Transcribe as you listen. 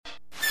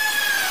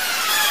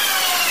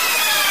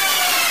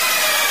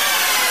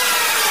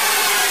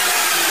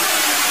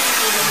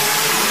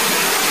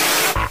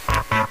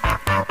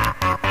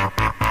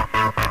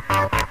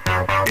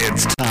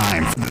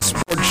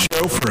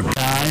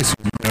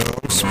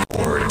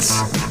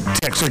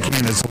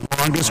Texarkana's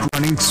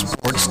longest-running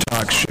sports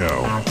talk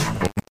show,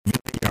 The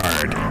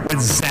Yard, with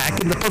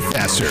Zach and the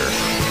Professor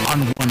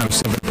on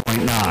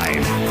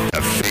 107.9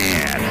 The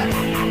Fan.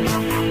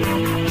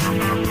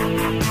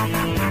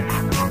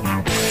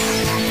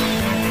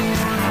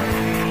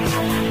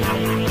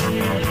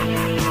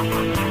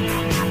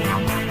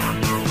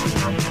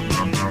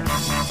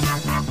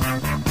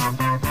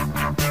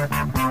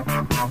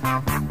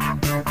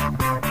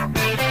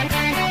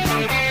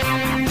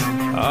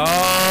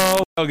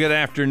 Well, good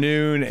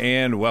afternoon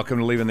and welcome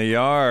to Leaving the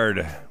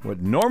Yard. What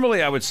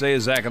normally I would say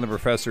is Zach and the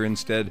Professor.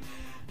 Instead,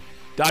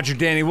 Dr.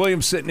 Danny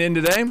Williams sitting in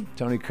today.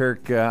 Tony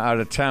Kirk out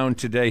of town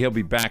today. He'll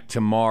be back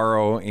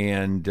tomorrow.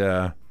 And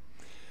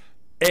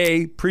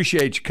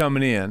appreciate you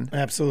coming in.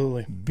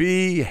 Absolutely.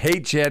 B,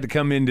 hate you had to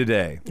come in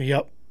today.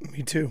 Yep,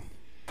 me too.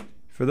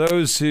 For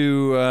those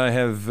who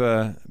have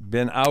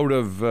been out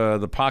of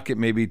the pocket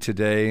maybe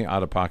today,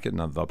 out of pocket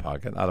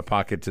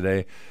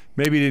today,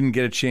 maybe didn't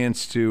get a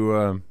chance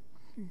to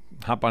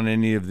hop on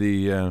any of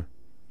the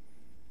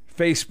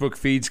Facebook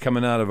feeds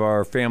coming out of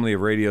our family of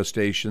radio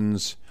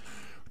stations.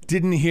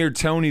 Didn't hear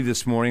Tony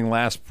this morning,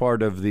 last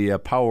part of the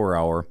Power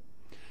Hour.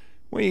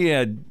 We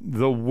had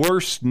the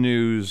worst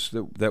news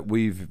that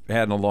we've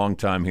had in a long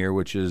time here,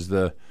 which is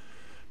the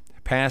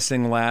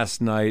passing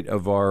last night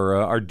of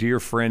our dear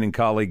friend and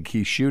colleague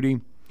Keith Schutte.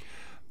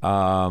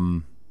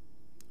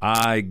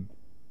 I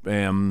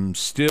am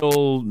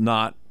still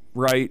not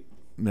right.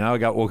 Now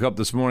I woke up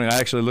this morning. I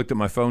actually looked at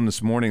my phone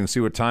this morning to see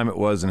what time it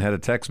was and had a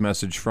text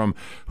message from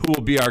who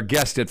will be our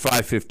guest at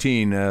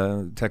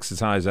 5:15,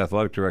 Texas High's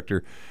athletic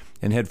director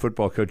and head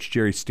football coach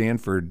Jerry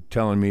Stanford,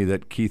 telling me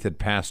that Keith had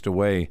passed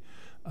away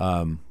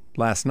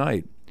last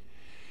night.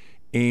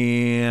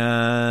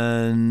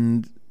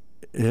 And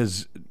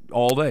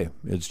all day.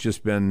 It's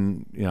just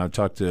been, I've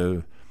talked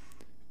to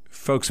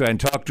folks I hadn't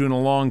talked to in a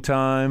long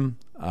time.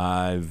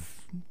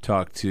 I've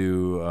talked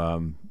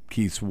to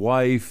Keith's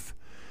wife.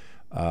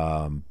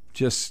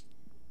 Just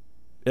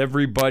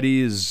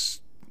everybody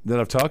that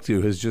I've talked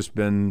to has just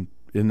been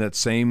in that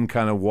same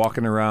kind of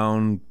walking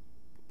around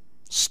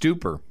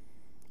stupor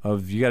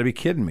of, you got to be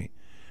kidding me.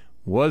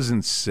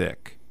 Wasn't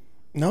sick.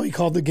 No, he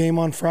called the game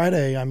on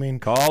Friday.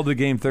 Called the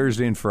game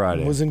Thursday and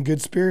Friday. Was in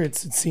good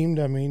spirits, it seemed.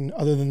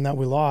 Other than that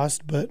we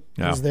lost, but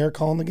he was there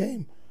calling the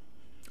game.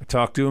 I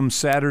talked to him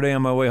Saturday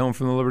on my way home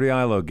from the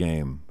Liberty-Ilo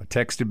game. I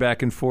texted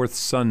back and forth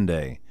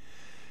Sunday.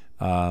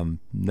 There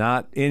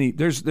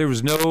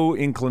was no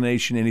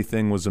inclination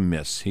anything was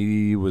amiss.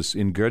 He was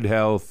in good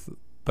health,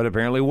 but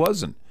apparently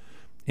wasn't.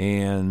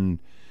 And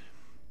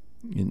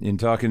in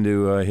talking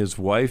to his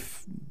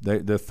wife,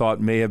 the thought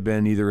may have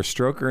been either a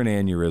stroke or an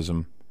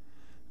aneurysm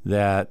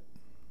that,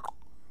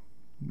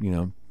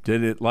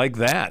 did it like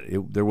that.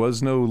 There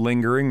was no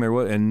lingering.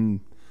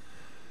 And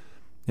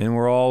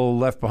we're all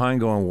left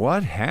behind going,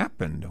 what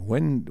happened?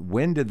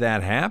 When did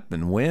that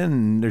happen?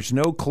 When? There's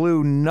no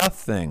clue,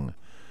 nothing.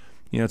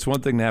 It's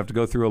one thing to have to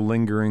go through a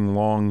lingering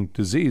long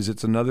disease.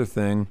 It's another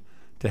thing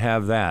to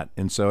have that.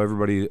 And so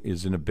everybody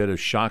is in a bit of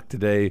shock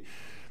today,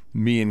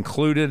 me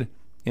included.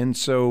 And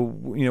so,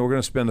 we're going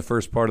to spend the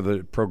first part of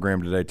the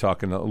program today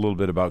talking a little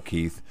bit about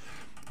Keith.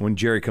 When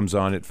Jerry comes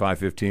on at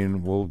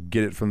 5:15, we'll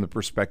get it from the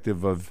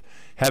perspective of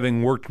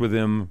having worked with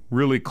him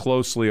really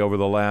closely over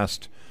the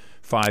last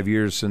 5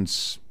 years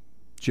since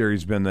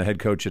Jerry's been the head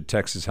coach at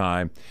Texas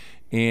High,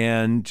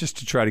 and just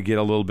to try to get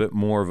a little bit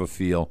more of a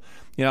feel.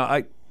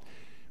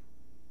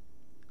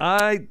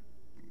 The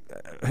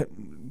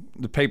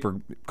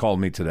paper called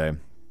me today.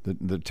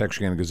 The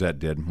Texarkana Gazette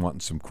did,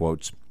 wanting some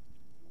quotes.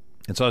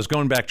 And so I was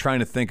going back trying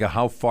to think of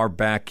how far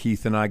back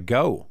Keith and I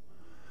go.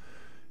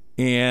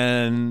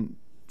 And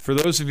for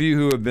those of you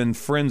who have been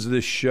friends of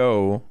this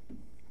show,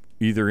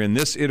 either in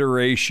this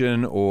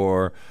iteration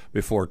or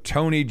before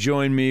Tony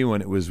joined me when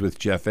it was with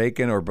Jeff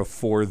Aiken, or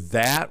before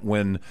that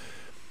when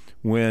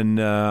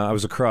I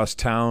was across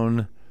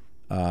town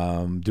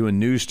doing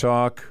news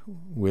talk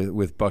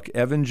with Buck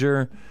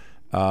Evinger.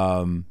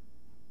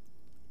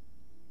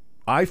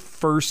 I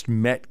first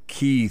met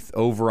Keith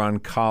over on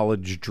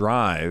College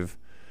Drive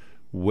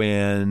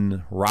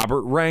when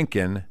Robert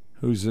Rankin,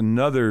 who's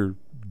another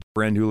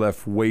friend who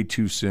left way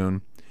too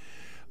soon,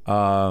 we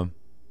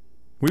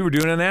were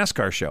doing a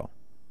NASCAR show.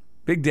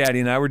 Big Daddy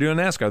and I were doing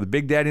the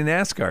Big Daddy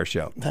NASCAR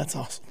show. That's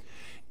awesome.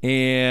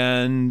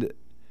 And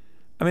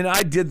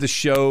I did the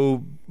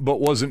show, but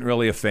wasn't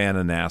really a fan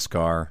of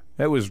NASCAR.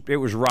 It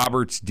was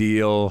Robert's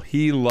deal.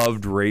 He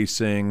loved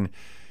racing,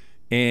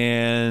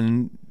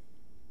 and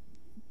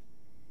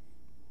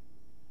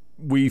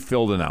we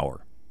filled an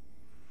hour.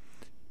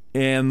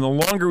 And the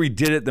longer we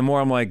did it, the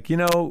more I'm like,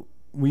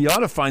 we ought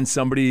to find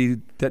somebody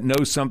that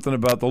knows something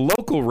about the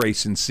local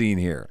racing scene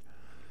here,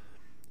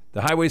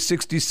 the Highway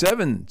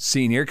 67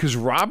 scene here, because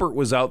Robert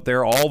was out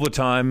there all the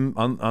time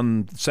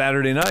on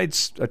Saturday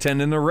nights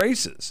attending the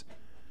races.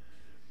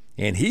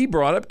 And he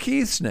brought up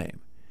Keith's name.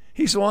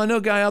 He said, well, I know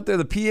a guy out there,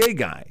 the PA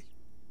guy.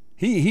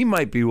 He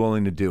might be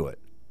willing to do it.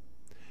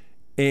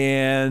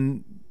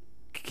 And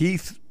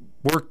Keith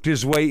worked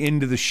his way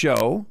into the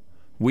show.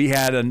 We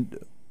had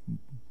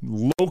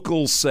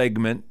local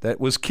segment that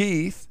was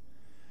Keith,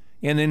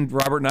 and then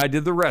Robert and I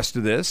did the rest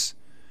of this.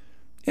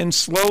 And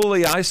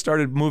slowly I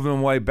started moving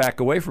my way back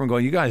away from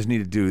going, you guys need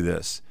to do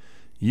this.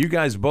 You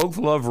guys both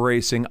love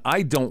racing.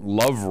 I don't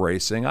love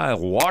racing. I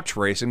watch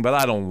racing, but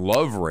I don't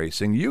love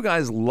racing. You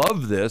guys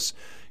love this.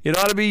 It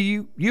ought to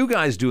be you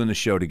guys doing the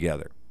show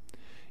together.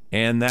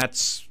 And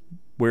that's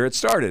where it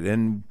started.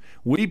 And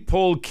we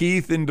pulled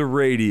Keith into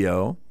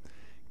radio.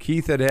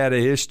 Keith had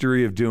a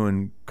history of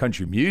doing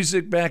country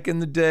music back in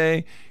the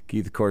day.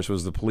 Keith, of course,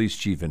 was the police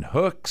chief in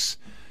Hooks.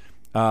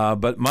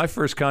 But my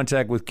first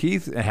contact with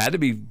Keith had to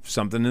be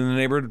something in the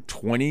neighborhood of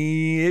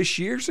 20-ish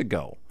years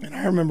ago. And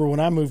I remember when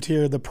I moved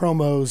here, the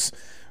promos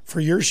for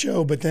your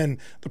show, but then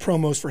the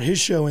promos for his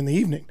show in the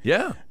evening.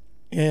 Yeah.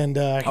 And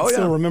I can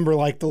still remember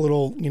like the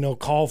little,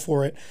 call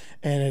for it.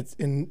 And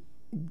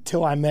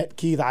until I met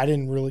Keith, I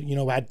didn't really,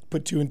 I'd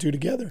put two and two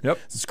together. Yep.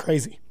 It's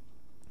crazy.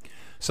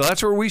 So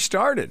that's where we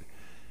started.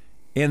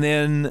 And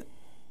then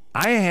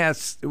I had,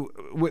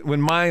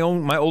 when my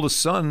oldest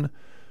son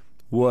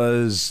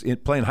was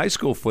playing high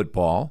school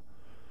football,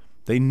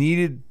 they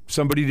needed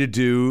somebody to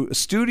do a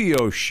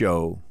studio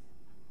show.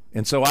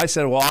 And so I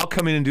said, well, I'll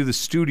come in and do the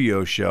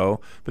studio show,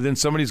 but then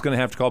somebody's going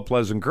to have to call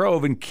Pleasant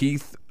Grove, and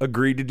Keith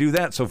agreed to do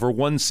that. So for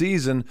one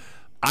season,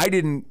 I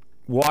didn't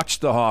watch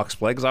the Hawks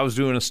play because I was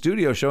doing a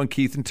studio show, and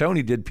Keith and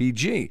Tony did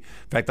PG. In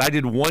fact, I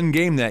did one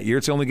game that year.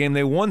 It's the only game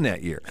they won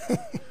that year.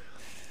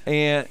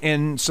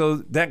 And so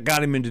that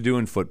got him into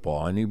doing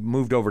football, and he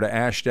moved over to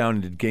Ashdown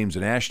and did games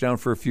in Ashdown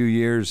for a few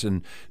years,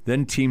 and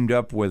then teamed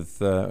up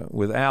with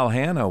Al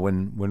Hanna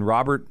when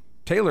Robert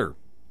Taylor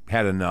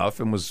had enough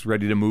and was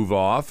ready to move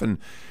off,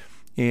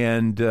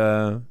 and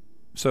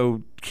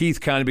so Keith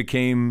kind of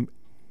became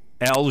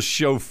Al's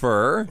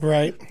chauffeur,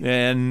 right,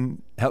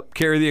 and helped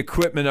carry the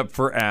equipment up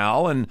for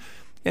Al, and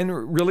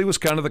really was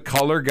kind of the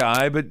color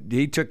guy, but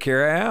he took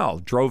care of Al,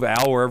 drove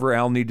Al wherever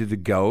Al needed to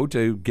go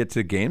to get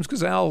to games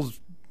because Al's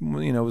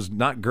was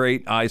not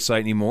great eyesight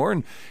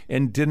anymore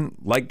and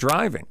didn't like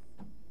driving.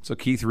 So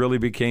Keith really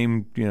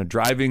became,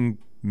 driving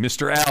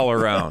Mr. Al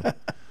around.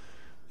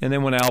 And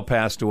then when Al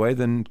passed away,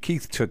 then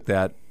Keith took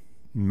that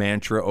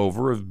mantra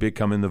over of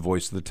becoming the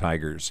voice of the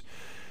Tigers.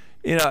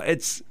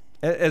 It's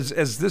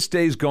as this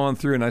day's gone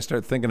through and I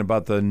start thinking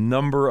about the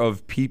number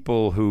of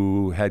people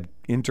who had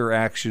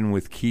interaction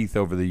with Keith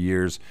over the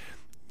years.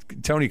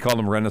 Tony called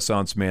him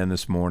Renaissance Man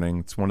this morning.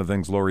 It's one of the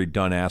things Lori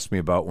Dunn asked me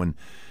about when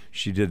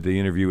she did the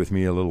interview with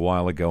me a little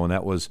while ago, and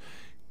that was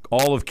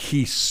all of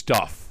Keith's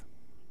stuff.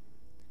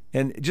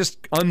 And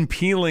just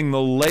unpeeling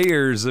the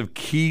layers of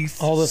Keith's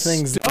all the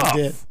things stuff. that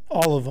he did,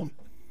 all of them.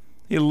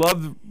 He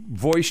loved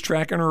voice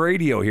tracking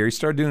radio here. He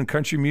started doing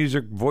country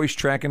music, voice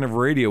tracking of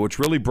radio, which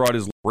really brought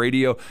his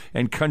radio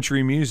and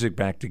country music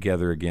back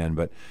together again.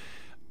 But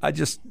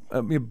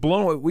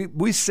blown away.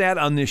 We sat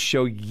on this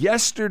show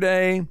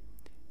yesterday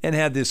and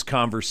had this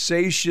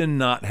conversation,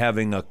 not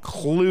having a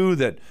clue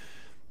that,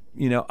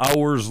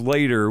 hours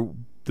later,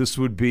 this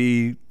would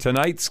be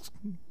tonight's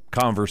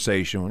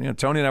conversation.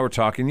 Tony and I were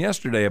talking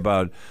yesterday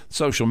about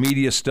social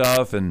media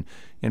stuff and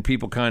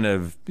people kind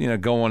of,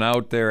 going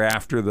out there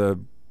after the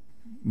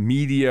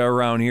media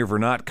around here for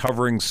not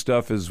covering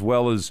stuff as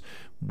well as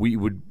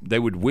they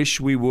would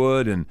wish we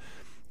would. And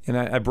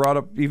I brought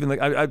up even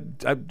like, I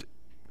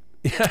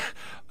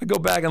go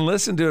back and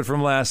listen to it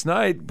from last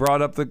night,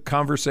 brought up the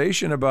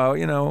conversation about,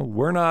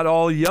 we're not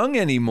all young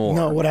anymore.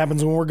 No, what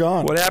happens when we're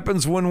gone? What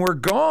happens when we're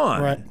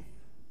gone? Right.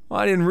 Well,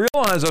 I didn't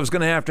realize I was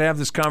going to have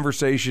this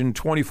conversation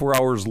 24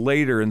 hours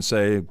later and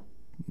say,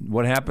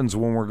 what happens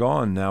when we're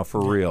gone now for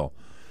real?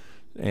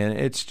 And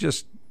it's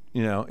just,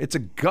 it's a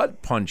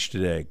gut punch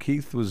today.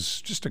 Keith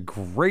was just a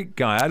great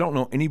guy. I don't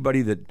know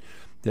anybody that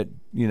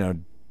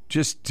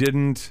just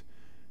didn't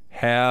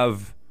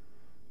have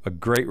a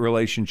great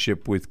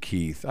relationship with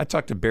Keith. I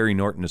talked to Barry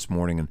Norton this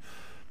morning,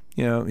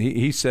 and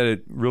he said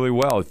it really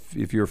well.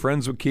 If you're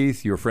friends with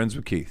Keith, you're friends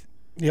with Keith.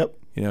 Yep.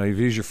 If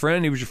he was your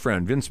friend, he was your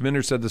friend. Vince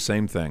Minder said the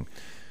same thing.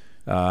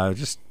 I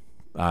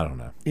don't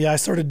know. Yeah, I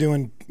started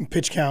doing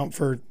pitch count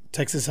for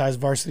Texas High's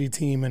varsity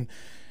team, and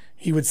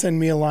he would send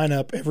me a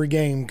lineup every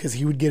game because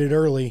he would get it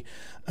early.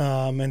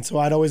 And so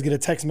I'd always get a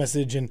text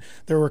message, and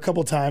there were a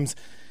couple times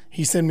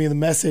he'd send me the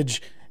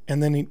message,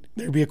 and then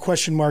there'd be a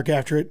question mark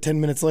after it 10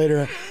 minutes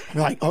later. I'd be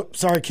like, oh,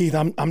 sorry, Keith,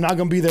 I'm not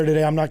going to be there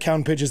today. I'm not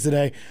counting pitches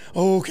today.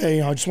 Oh,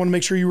 okay, I just want to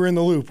make sure you were in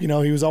the loop. He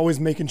was always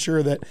making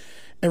sure that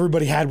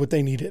everybody had what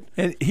they needed.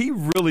 And he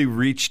really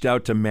reached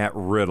out to Matt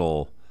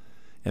Riddle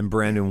and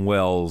Brandon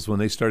Wells when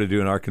they started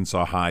doing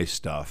Arkansas High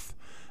stuff.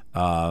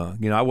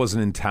 I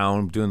wasn't in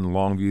town doing the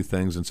Longview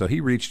things, and so he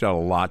reached out a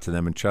lot to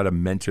them and tried to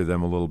mentor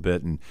them a little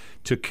bit and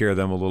took care of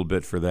them a little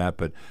bit for that.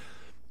 But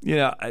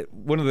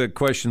one of the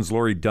questions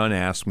Lori Dunn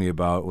asked me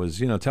about was,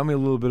 tell me a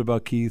little bit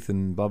about Keith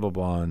and blah, blah,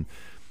 blah. And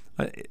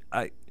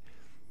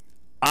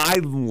I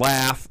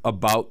laugh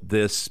about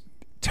this.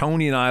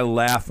 Tony and I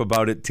laugh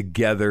about it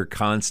together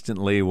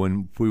constantly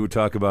when we would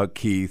talk about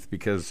Keith,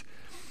 because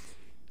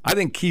I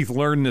think Keith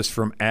learned this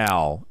from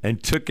Al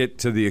and took it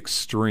to the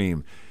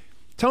extreme.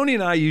 Tony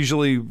and I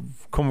usually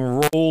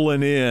come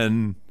rolling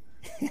in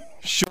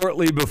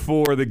shortly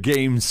before the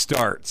game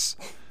starts.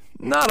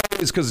 Not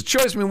always because of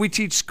choice. I mean, we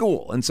teach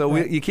school, and so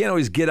you can't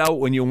always get out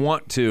when you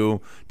want to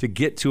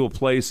get to a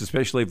place,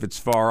 especially if it's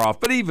far off.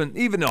 But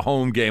even a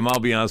home game, I'll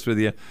be honest with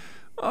you,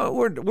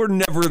 we're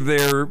never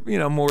there,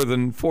 more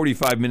than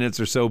 45 minutes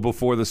or so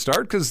before the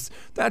start because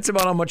that's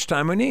about how much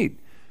time I need.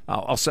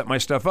 I'll set my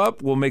stuff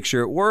up. We'll make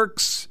sure it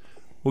works.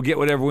 We'll get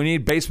whatever we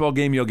need. Baseball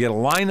game, you'll get a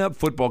lineup.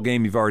 Football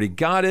game, you've already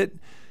got it.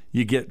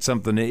 You get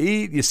something to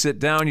eat. You sit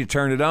down, you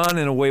turn it on,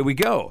 and away we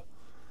go.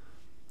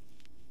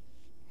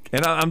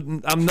 And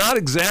I'm not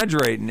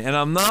exaggerating, and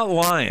I'm not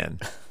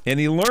lying. And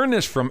he learned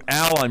this from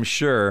Al, I'm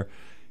sure.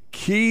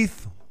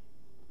 Keith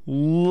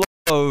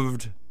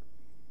loved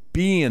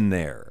being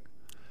there.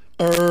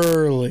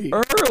 Early.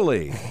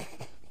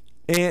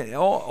 And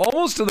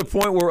almost to the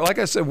point where, like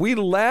I said, we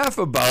laugh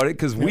about it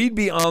because we'd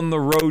be on the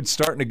road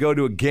starting to go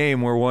to a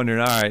game. We're wondering,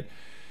 all right,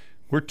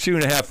 we're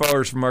 2.5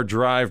 hours from our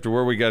drive to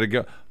where we got to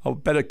go. I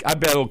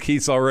bet old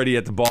Keith's already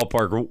at the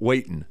ballpark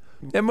waiting.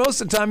 And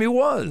most of the time he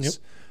was.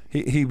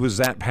 Yep. He was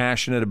that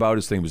passionate about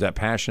his thing. He was that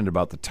passionate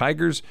about the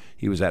Tigers.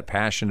 He was that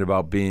passionate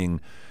about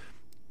being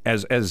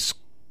as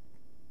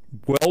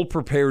well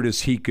prepared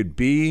as he could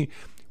be.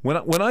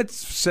 When I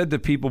said to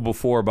people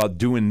before about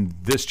doing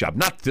this job,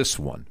 not this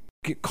one,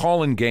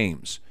 calling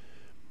games,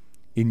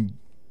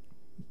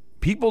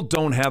 people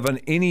don't have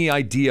any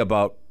idea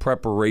about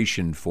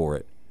preparation for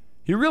it.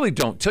 You really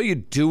don't. Till you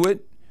do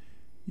it,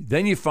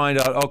 then you find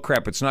out, oh,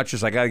 crap, it's not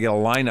just I got to get a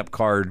lineup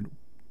card,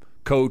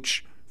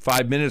 coach,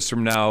 5 minutes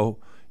from now.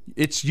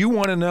 It's you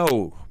want to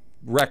know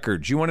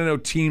records. You want to know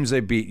teams they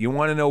beat. You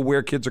want to know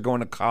where kids are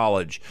going to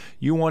college.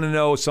 You want to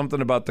know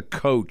something about the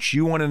coach.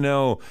 You want to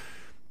know,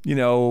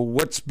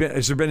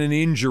 has there been an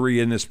injury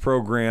in this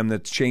program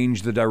that's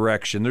changed the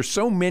direction? There's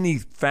so many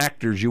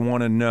factors you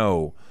want to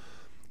know.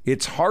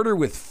 It's harder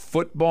with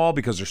football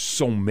because there's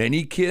so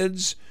many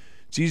kids.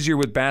 It's easier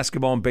with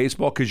basketball and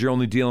baseball because you're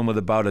only dealing with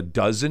about a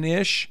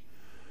dozen-ish.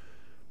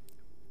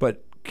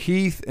 But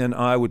Keith and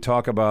I would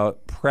talk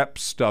about prep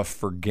stuff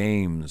for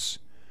games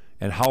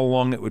and how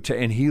long it would take.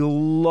 And he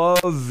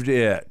loved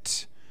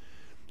it,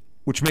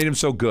 which made him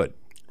so good.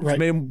 Right. It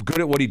made him good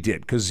at what he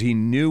did because he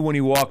knew when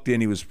he walked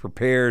in, he was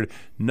prepared.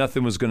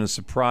 Nothing was going to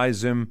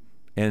surprise him.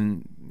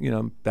 And,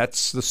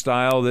 that's the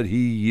style that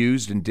he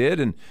used and did.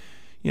 And,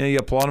 you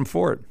applaud him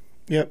for it.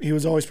 Yep, he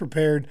was always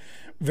prepared,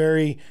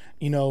 very,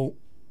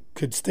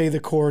 could stay the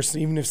course,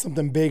 even if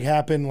something big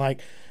happened. Like,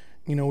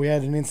 we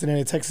had an incident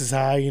at Texas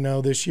High,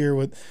 this year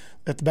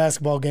at the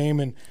basketball game.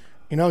 And,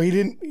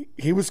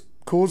 he was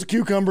cool as a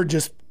cucumber,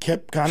 just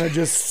kept kind of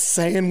just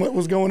saying what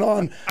was going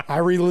on. I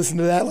re-listened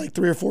to that like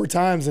 3 or 4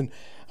 times, and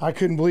I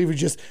couldn't believe it.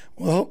 Just,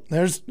 well,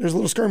 there's a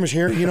little skirmish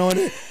here, and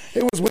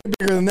it was way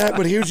bigger than that,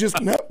 but he was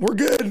just, no, we're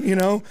good,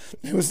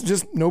 It was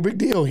just no big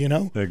deal,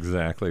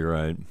 Exactly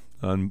right.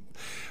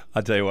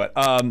 I'll tell you what,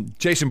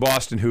 Jason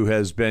Boston, who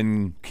has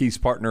been Keith's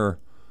partner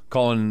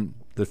calling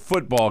the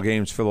football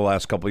games for the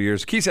last couple of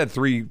years. Keith's had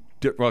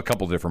a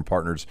couple different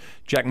partners.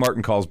 Jack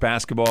Martin calls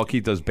basketball.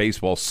 Keith does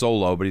baseball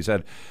solo, but he's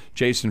had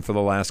Jason for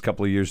the last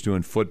couple of years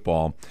doing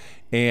football.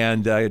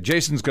 And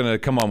Jason's going to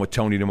come on with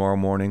Tony tomorrow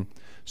morning.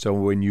 So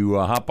when you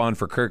hop on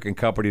for Kirk and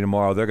Company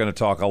tomorrow, they're going to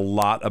talk a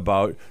lot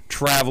about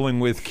traveling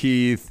with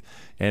Keith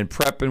and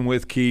prepping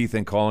with Keith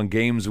and calling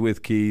games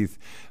with Keith.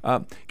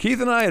 Keith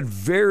and I had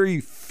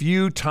very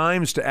few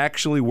times to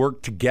actually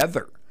work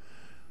together.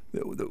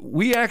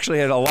 We actually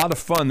had a lot of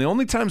fun. The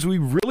only times we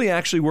really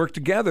actually worked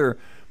together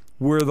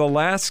were the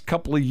last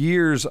couple of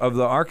years of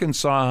the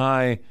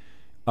Arkansas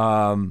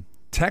High,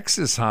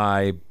 Texas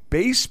High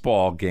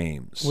baseball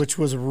games. Which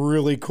was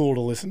really cool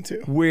to listen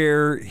to.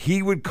 Where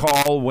he would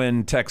call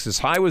when Texas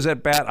High was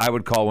at bat. I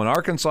would call when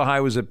Arkansas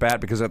High was at bat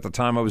because at the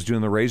time I was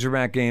doing the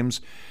Razorback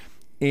games.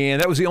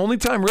 And that was the only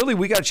time really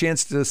we got a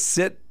chance to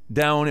sit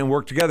down and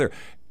work together.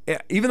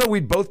 Even though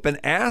we'd both been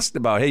asked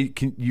about, hey,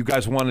 can you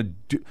guys want to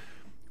do...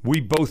 We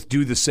both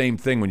do the same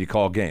thing when you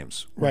call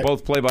games. We're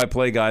both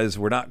play-by-play guys.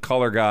 We're not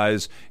color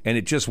guys, and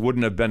it just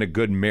wouldn't have been a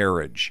good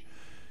marriage.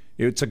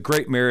 It's a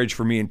great marriage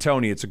for me and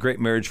Tony. It's a great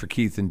marriage for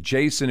Keith and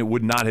Jason. It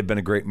would not have been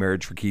a great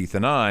marriage for Keith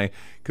and I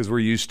because we're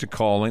used to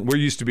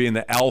being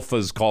the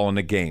alphas calling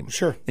a game.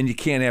 Sure. And you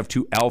can't have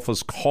 2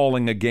 alphas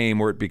calling a game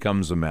where it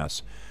becomes a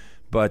mess.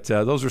 But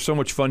those are so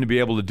much fun to be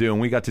able to do,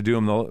 and we got to do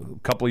them a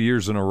couple of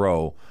years in a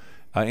row,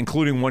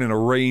 including one in a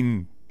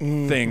rain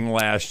thing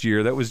last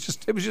year. It was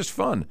just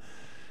fun.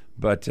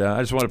 But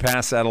I just want to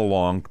pass that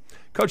along.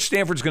 Coach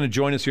Stanford's going to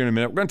join us here in a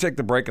minute. We're going to take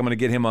the break. I'm going to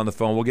get him on the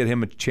phone. We'll get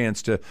him a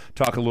chance to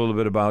talk a little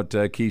bit about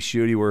Keith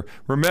Schutte. We're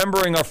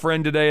remembering our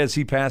friend today as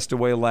he passed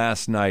away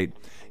last night.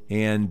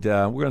 And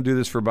we're going to do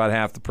this for about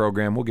half the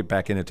program. We'll get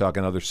back into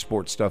talking other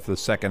sports stuff the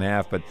second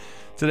half. But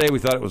today we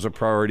thought it was a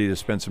priority to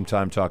spend some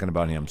time talking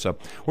about him. So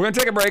we're going to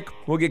take a break.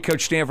 We'll get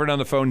Coach Stanford on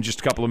the phone in just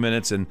a couple of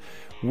minutes. And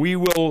we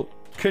will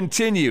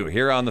continue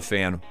here on The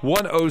Fan.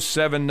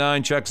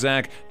 107.9 Chuck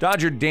Zach,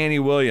 Dodger Danny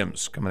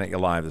Williams coming at you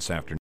live this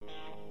afternoon.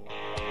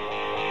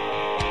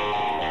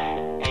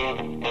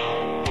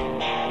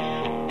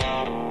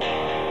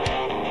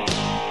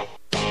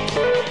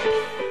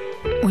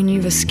 When you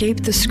you've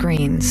escaped the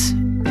screens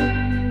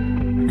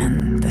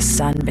and the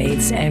sun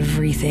bathes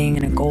everything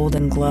in a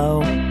golden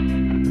glow,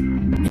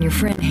 and your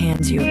friend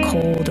hands you a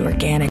cold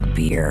organic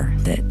beer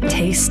that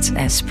tastes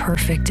as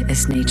perfect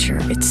as nature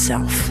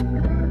itself.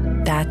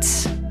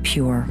 That's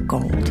pure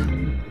gold.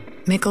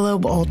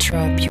 Michelob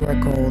Ultra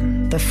Pure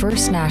Gold, the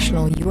first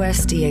national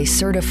USDA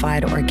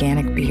certified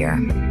organic beer.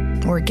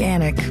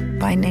 Organic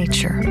by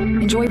nature.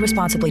 Enjoy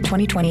responsibly.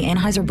 2020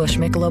 Anheuser-Busch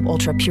Michelob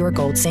Ultra Pure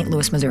Gold, St.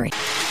 Louis, Missouri.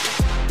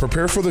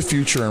 Prepare for the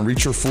future and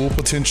reach your full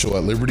potential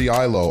at Liberty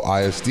ILO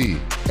ISD.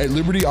 At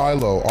Liberty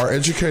ILO, our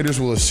educators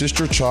will assist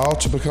your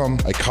child to become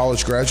a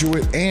college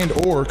graduate and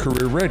or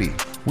career ready.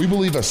 We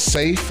believe a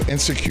safe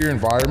and secure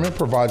environment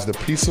provides the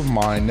peace of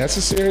mind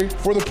necessary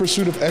for the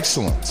pursuit of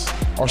excellence.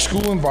 Our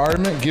school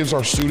environment gives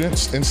our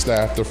students and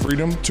staff the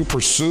freedom to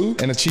pursue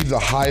and achieve the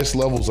highest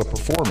levels of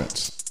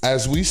performance.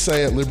 As we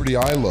say at Liberty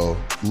ILO,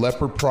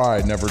 leopard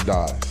pride never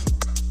dies.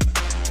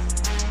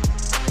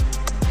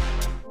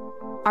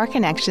 Our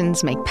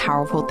connections make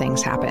powerful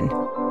things happen,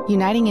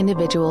 uniting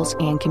individuals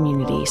and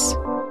communities.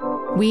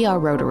 We are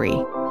Rotary.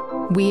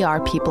 We are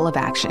people of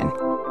action.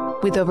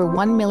 With over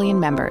 1 million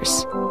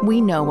members,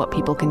 we know what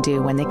people can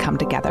do when they come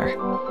together.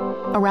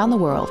 Around the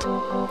world,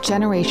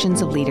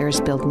 generations of leaders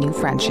build new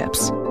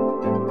friendships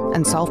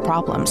and solve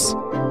problems,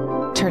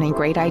 turning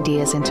great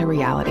ideas into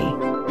reality.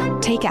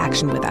 Take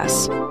action with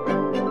us.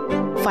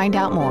 Find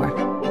out more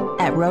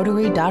at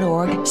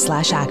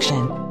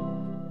Rotary.org/action.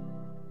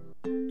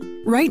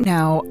 Right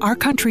now, our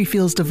country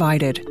feels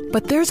divided,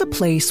 but there's a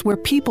place where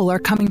people are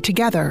coming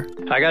together.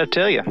 I gotta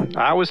tell you,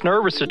 I was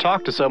nervous to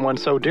talk to someone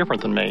so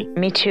different than me.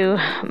 Me too,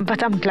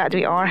 but I'm glad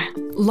we are.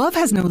 Love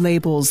Has No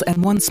Labels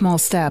and One Small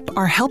Step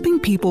are helping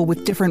people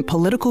with different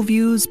political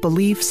views,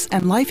 beliefs,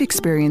 and life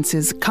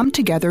experiences come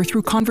together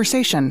through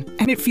conversation,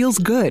 and it feels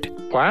good.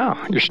 Wow,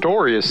 your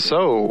story is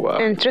so...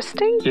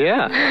 Interesting?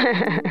 Yeah.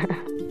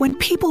 When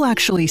people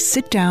actually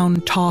sit down,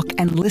 talk,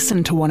 and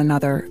listen to one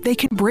another, they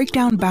can break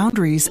down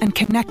boundaries and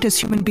connect as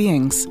human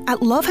beings. At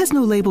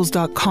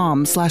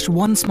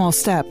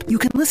lovehasnolabels.com/onesmallstep, you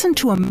can listen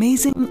to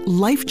amazing,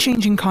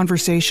 life-changing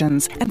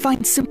conversations and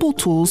find simple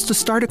tools to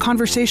start a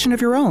conversation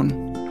of your own.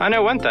 I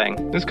know one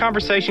thing. This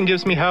conversation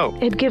gives me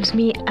hope. It gives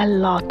me a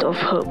lot of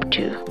hope,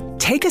 too.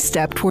 Take a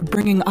step toward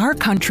bringing our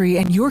country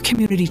and your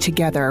community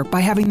together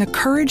by having the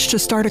courage to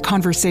start a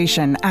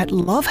conversation at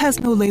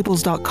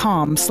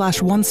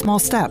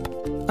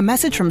lovehasnolabels.com/onesmallstep. A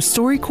message from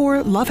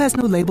StoryCorps, Love Has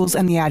No Labels,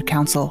 and the Ad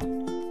Council.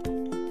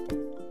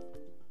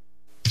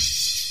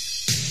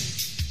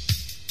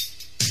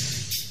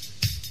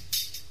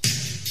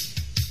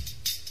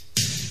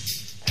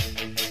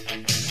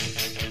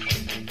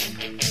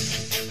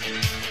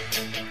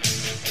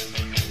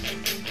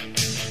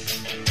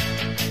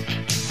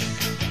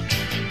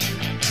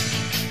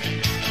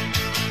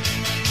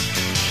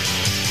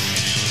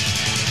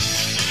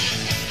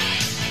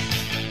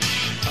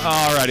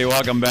 Alrighty,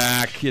 welcome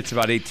back. It's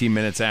about 18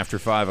 minutes after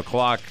 5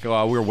 o'clock. We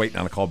were waiting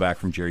on a call back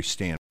from Jerry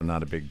Stanton.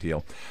 Not a big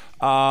deal.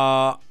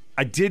 I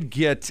did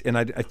get, and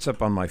it's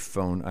up on my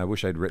phone. I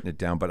wish I'd written it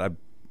down, but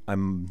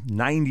I'm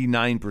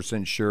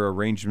 99% sure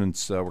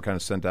arrangements were kind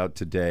of sent out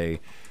today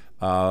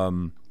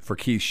for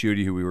Keith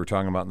Schutte, who we were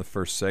talking about in the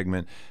first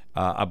segment.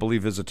 I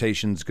believe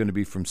visitation is going to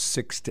be from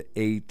 6 to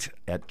 8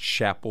 at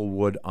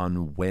Chapelwood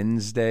on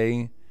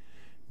Wednesday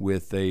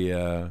with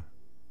a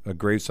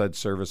graveside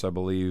service, I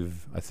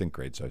believe. I think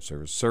graveside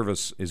service.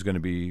 Service is going to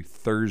be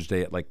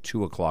Thursday at like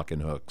 2 o'clock in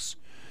Hooks.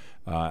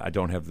 I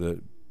don't have the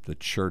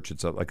church.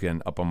 It's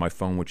again up on my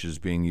phone, which is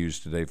being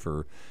used today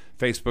for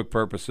Facebook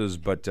purposes,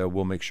 but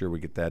we'll make sure we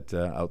get that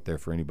out there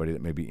for anybody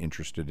that may be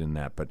interested in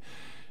that. But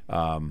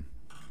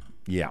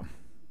yeah,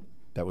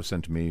 that was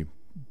sent to me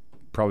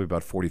probably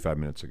about 45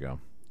 minutes ago.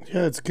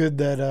 Yeah, it's good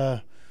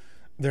that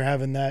they're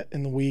having that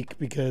in the week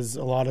because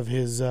a lot of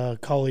his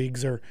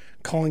colleagues are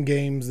calling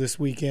games this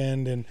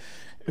weekend, and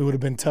it would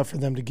have been tough for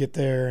them to get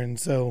there. And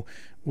so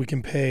we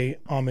can pay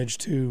homage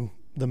to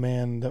the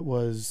man that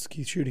was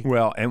Keith Schutte.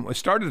 Well, and we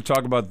started to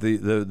talk about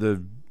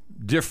the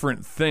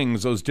different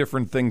things. Those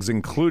different things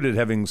included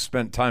having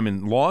spent time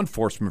in law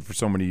enforcement for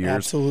so many years.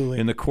 Absolutely.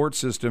 In the court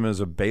system as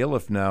a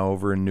bailiff now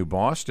over in New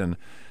Boston.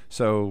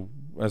 So,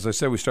 as I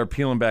said, we start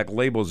peeling back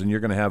labels, and you're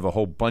going to have a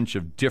whole bunch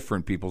of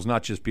different people,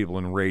 not just people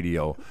in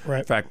radio. Right.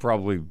 In fact,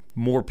 probably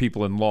more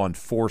people in law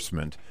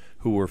enforcement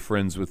who were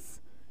friends with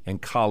and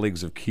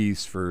colleagues of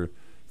Keith's for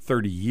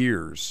 30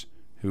 years,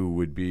 who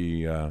would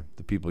be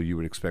the people you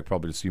would expect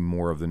probably to see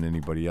more of than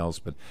anybody else.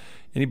 But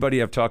anybody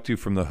I've talked to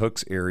from the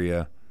Hooks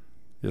area,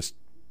 just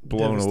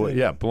blown away.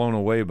 Yeah, blown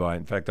away by it.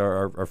 In fact,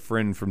 our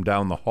friend from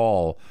down the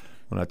hall,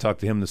 when I talked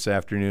to him this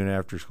afternoon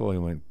after school, he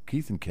went,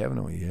 "Keith and Kevin?"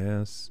 I went,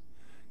 "Yes,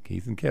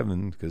 Keith and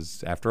Kevin,"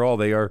 because after all,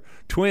 they are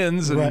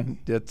twins, and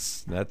right.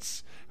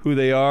 that's who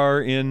they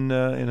are in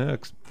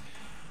Hooks.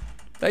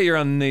 Hey, you're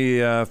on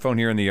the phone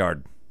here in the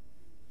yard.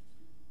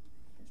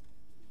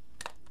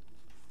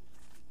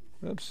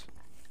 Oops.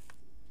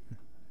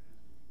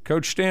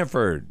 Coach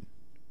Stanford,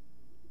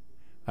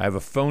 I have a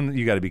phone.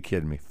 You got to be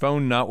kidding me.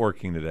 Phone not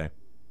working today.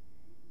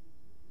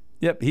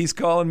 Yep, he's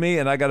calling me,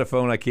 and I got a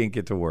phone I can't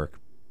get to work.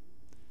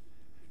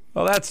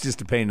 Well, that's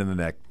just a pain in the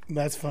neck.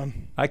 That's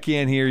fun. I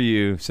can't hear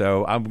you,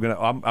 so I'm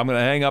gonna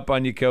hang up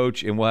on you,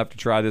 Coach, and we'll have to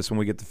try this when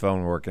we get the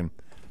phone working.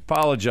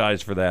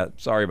 Apologize for that.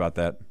 Sorry about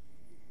that.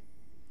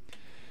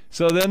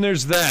 So then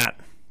there's that.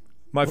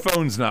 My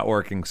phone's not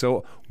working,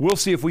 so we'll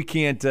see if we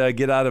can't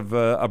get out of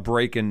a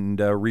break and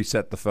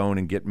reset the phone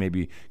and get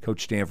maybe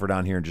Coach Stanford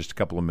on here in just a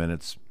couple of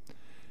minutes.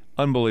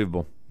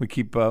 Unbelievable. We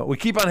keep on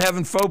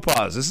having faux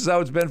pas. This is how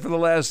it's been for the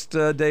last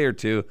day or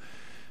two.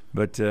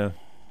 But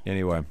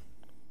anyway,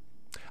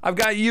 I've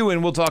got you,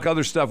 and we'll talk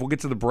other stuff. We'll get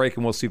to the break,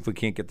 and we'll see if we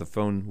can't get the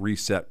phone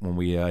reset when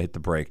we hit the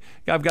break.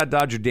 I've got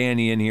Dodger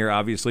Danny in here,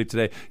 obviously,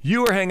 today.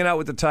 You were hanging out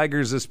with the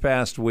Tigers this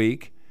past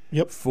week.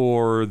 Yep.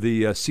 For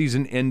the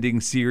season-ending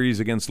series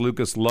against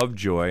Lucas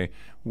Lovejoy,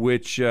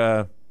 which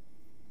you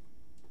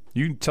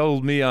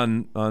told me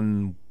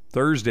on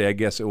Thursday, I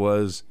guess it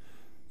was,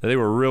 that they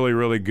were really,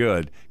 really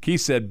good.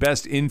 Keith said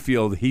best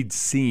infield he'd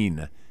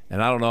seen.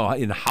 And I don't know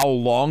in how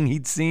long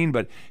he'd seen,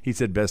 but he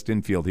said best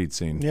infield he'd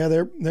seen. Yeah,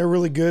 they're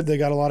really good. They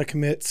got a lot of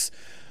commits.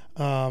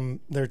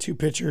 Their two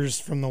pitchers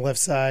from the left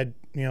side,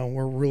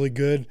 were really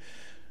good.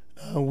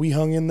 We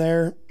hung in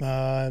there,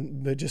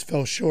 but just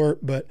fell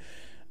short. But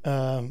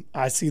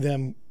I see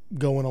them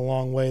going a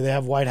long way. They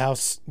have White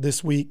House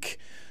this week,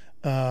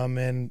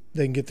 and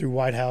they can get through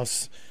White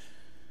House,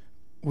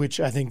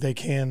 which I think they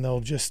can. They'll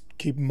just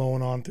keep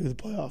mowing on through the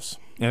playoffs.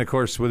 And, of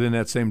course, within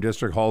that same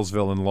district,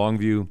 Hallsville and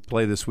Longview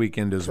play this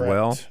weekend as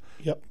well.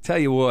 Yep. Tell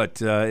you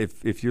what,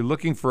 if you're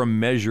looking for a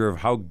measure of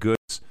how good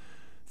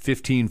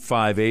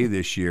 15-5A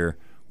this year,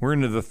 we're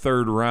into the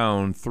third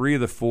round. 3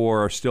 of the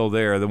 4 are still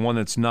there. The one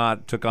that's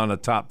not took on a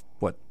top,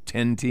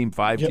 10 team,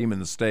 5 team in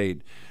the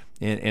state.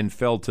 And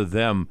fell to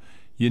them.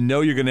 You're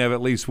going to have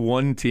at least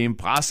one team,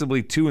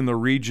 possibly 2 in the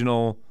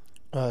regional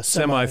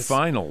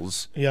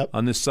semifinals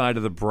on this side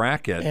of the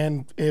bracket.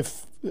 And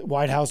if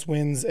White House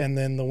wins and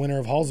then the winner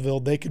of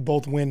Hallsville, they could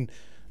both win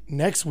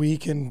next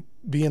week and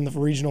be in the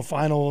regional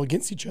final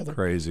against each other.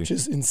 Crazy. Which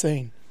is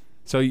insane.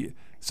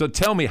 So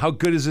tell me, how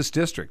good is this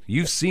district?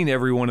 You've seen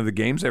every one of the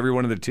games, every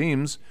one of the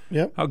teams.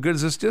 Yep. How good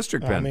is this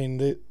district been? I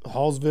mean,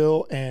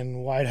 Hallsville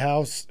and White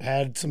House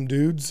had some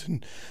dudes,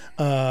 and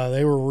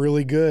they were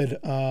really good.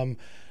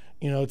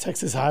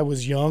 Texas High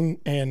was young,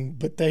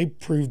 but they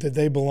proved that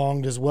they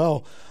belonged as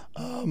well.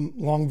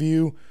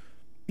 Longview,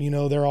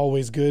 they're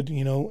always good,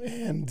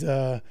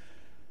 and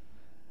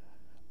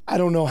I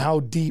don't know how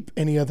deep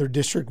any other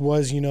district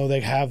was. They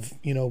have,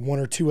 1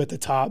 or 2 at the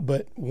top,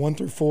 but 1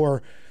 through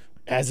 4,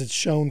 as it's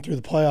shown through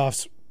the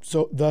playoffs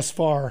so thus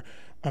far,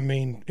 I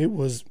mean, it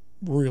was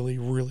really,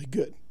 really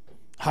good.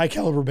 High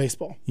caliber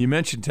baseball. You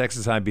mentioned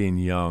Texas High being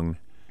young.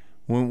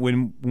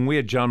 When we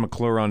had John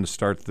McClure on to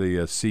start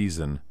the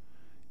season,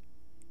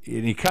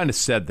 and he kind of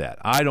said that.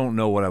 I don't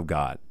know what I've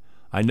got.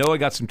 I know I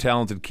got some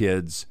talented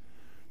kids.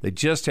 They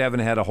just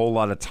haven't had a whole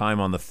lot of time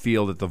on the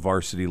field at the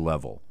varsity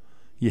level.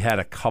 You had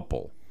a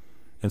couple.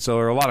 And so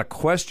there are a lot of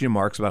question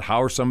marks about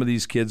how are some of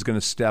these kids going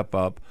to step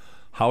up.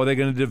 How are they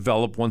going to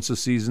develop once the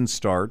season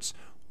starts?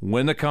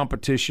 When the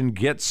competition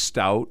gets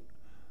stout,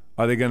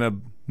 are they going to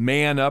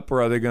man up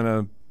or are they going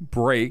to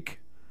break?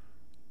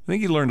 I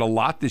think you learned a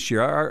lot this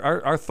year.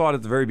 Our thought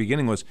at the very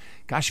beginning was,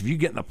 gosh, if you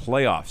get in the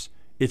playoffs,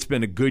 it's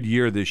been a good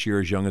year this year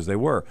as young as they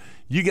were.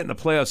 You get in the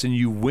playoffs and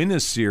you win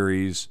a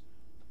series,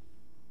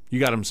 you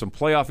got them some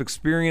playoff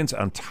experience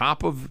on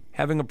top of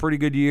having a pretty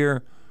good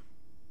year.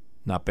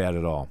 Not bad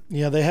at all.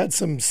 Yeah, they had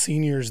some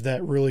seniors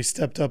that really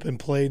stepped up and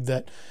played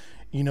that,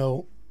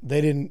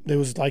 there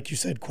was, like you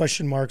said,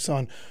 question marks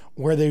on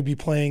where they'd be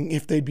playing,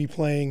 if they'd be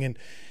playing. And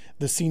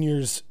the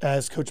seniors,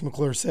 as Coach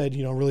McClure said,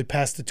 really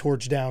passed the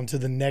torch down to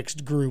the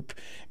next group.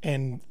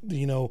 And,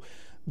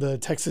 the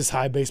Texas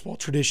High baseball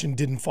tradition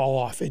didn't fall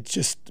off. It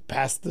just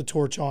passed the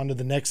torch on to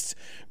the next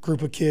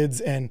group of kids.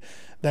 And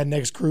that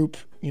next group,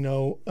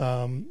 you'll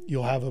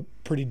have a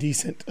pretty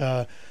decent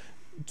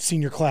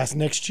senior class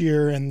next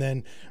year. And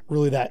then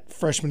really that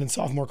freshman and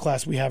sophomore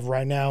class we have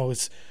right now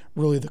is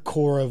really the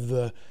core of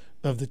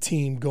the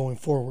team going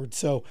forward.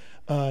 So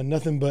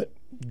nothing but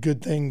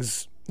good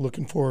things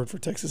looking forward for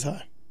Texas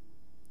High.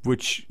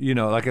 Which,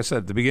 like I said,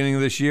 at the beginning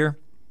of this year,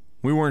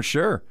 we weren't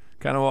sure.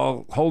 Kind of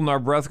all holding our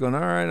breath going,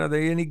 all right, are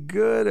they any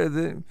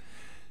good?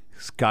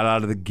 Got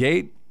out of the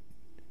gate,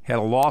 had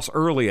a loss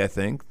early, I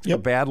think. Yep.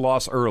 A bad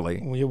loss early.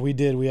 We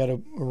did. We had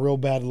a real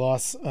bad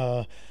loss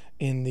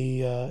in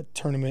the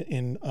tournament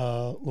in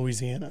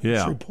Louisiana,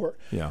 Shreveport.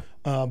 Yeah.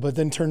 But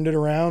then turned it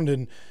around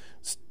and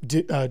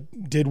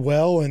did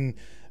well, and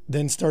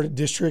then started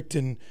district,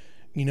 and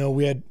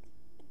we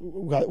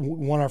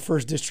won our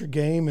first district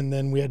game, and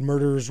then we had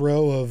Murderers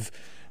Row of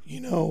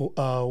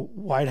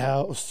White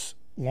House,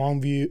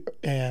 Longview,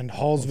 and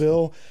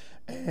Hallsville,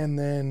 and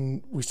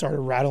then we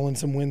started rattling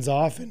some wins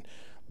off and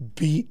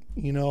beat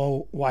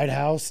White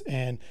House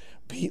and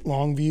beat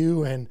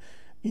Longview, and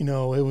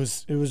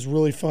it was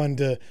really fun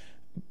to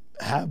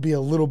be a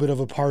little bit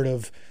of a part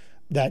of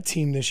that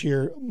team this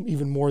year,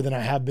 even more than I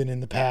have been in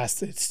the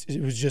past.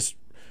 It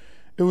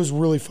was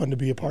really fun to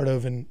be a part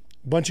of, and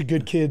a bunch of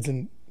good kids,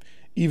 and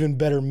even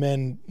better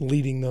men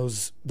leading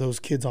those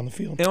kids on the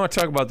field. And I want to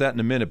talk about that in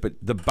a minute, but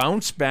the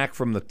bounce back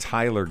from the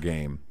Tyler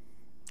game.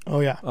 Oh,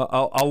 yeah.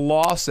 A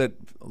loss that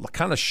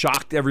kind of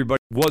shocked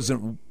everybody,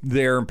 wasn't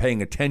there and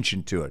paying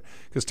attention to it.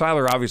 Because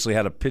Tyler obviously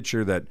had a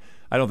pitcher that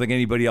I don't think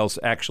anybody else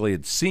actually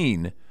had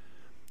seen.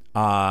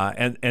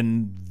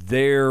 And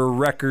their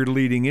record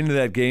leading into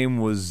that game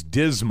was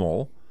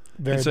dismal.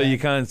 Very and so bad. you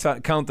kind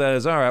of count that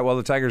as, all right, well,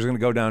 the Tigers are going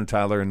to go down to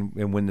Tyler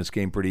and win this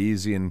game pretty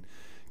easy and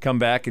come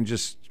back and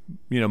just,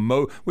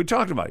 we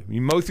talked about it.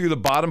 You mow through the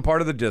bottom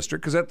part of the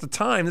district, because at the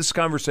time this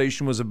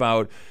conversation was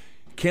about,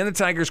 can the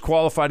Tigers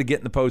qualify to get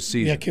in the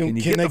postseason? Yeah, can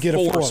you they get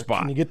a 4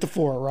 spot? Can you get the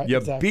 4, right? You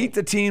exactly. beat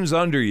the teams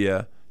under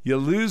you. You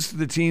lose to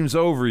the teams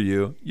over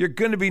you. You're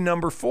going to be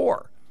number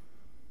 4.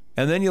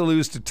 And then you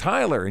lose to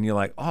Tyler, and you're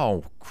like,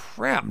 oh,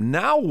 crap,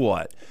 now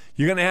what?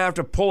 You're going to have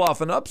to pull off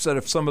an upset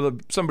if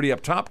somebody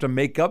up top to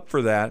make up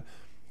for that.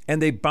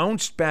 And they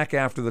bounced back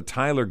after the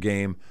Tyler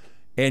game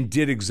and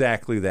did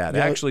exactly that.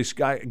 Yeah, Actually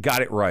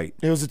got it right.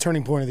 It was the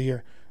turning point of the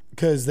year,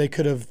 because they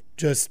could have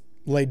just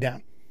laid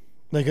down.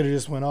 They could have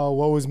just went, oh,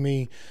 woe is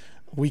me.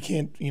 We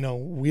can't,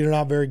 we're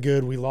not very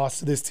good. We lost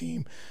to this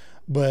team.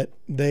 But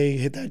they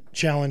hit that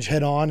challenge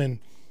head on and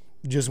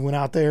just went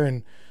out there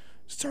and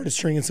started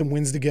stringing some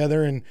wins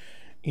together. And,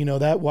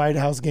 that White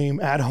House game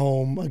at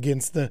home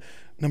against the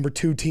number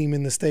 2 team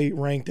in the state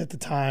ranked at the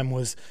time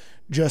was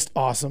just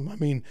awesome. I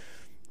mean,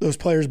 those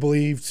players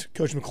believed.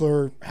 Coach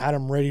McClure had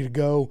them ready to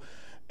go,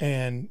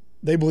 and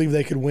they believed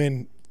they could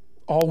win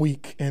all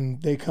week.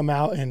 And they come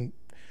out and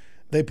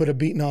they put a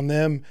beating on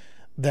them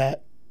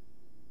that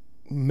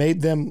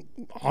made them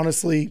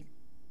honestly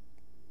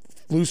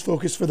lose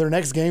focus for their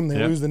next game.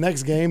 They lose the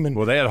next game. And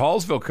they had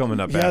Hallsville coming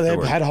up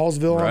afterward. They had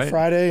Hallsville right on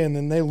Friday, and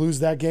then they lose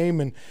that game.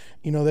 And,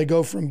 they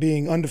go from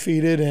being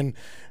undefeated and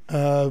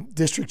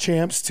district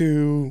champs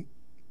to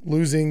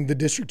losing the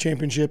district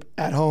championship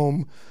at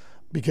home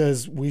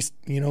because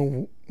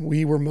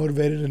we were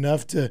motivated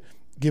enough to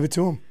give it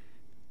to them.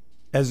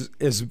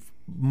 As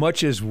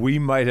much as we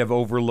might have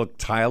overlooked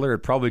Tyler, it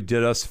probably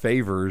did us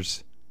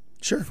favors.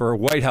 Sure. For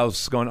White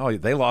House going, oh,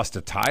 they lost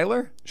to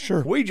Tyler?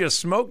 Sure. We just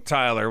smoked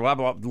Tyler,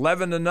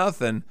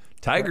 11-0.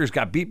 Tigers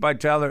got beat by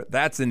Tyler.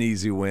 That's an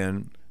easy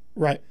win.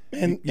 Right.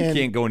 And you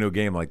can't go into a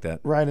game like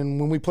that. Right.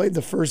 And when we played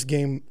the first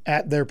game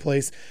at their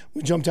place,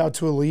 we jumped out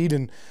to a lead,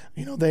 and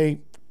they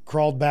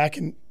crawled back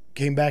and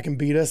came back and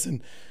beat us.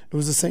 And it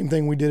was the same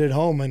thing we did at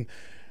home. And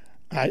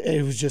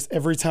it was just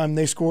every time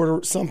they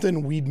scored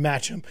something, we'd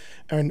match them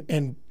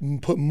and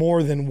put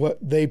more than what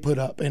they put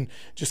up, and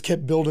just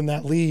kept building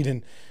that lead.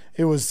 And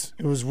it was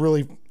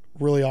really,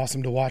 really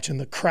awesome to watch, and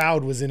the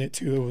crowd was in it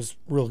too. It was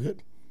real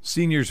good.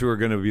 Seniors who are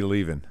going to be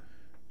leaving.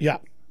 Yeah,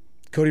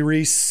 Cody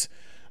Reese,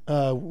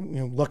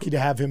 lucky to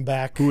have him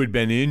back. Who had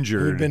been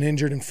injured. Who had been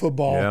injured in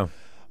football.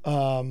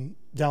 Yeah.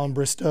 Dallin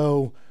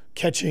Bristow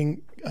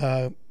catching,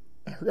 our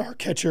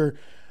catcher.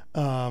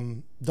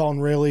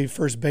 Dalton Rayleigh,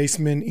 first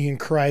baseman. Ian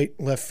Kreit,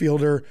 left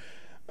fielder.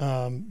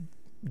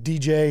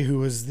 DJ, who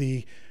was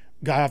the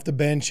guy off the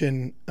bench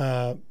and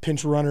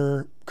pinch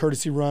runner,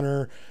 courtesy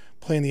runner,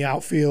 playing the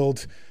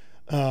outfield.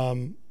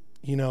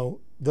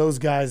 Those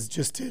guys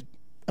just did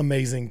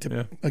amazing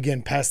to,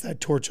 again, pass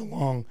that torch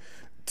along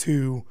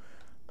to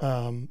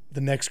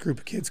the next group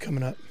of kids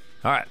coming up.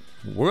 All right.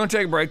 We're going to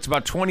take a break. It's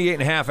about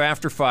 28.5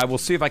 after 5. We'll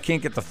see if I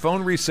can't get the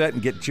phone reset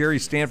and get Jerry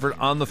Stanford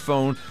on the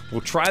phone.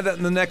 We'll try that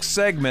in the next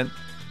segment.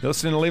 You're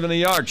listening to Leaving the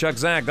Yard. Chuck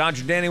Zach,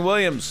 Dodger Danny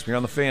Williams. Here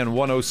on the Fan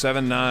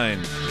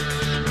 107.9.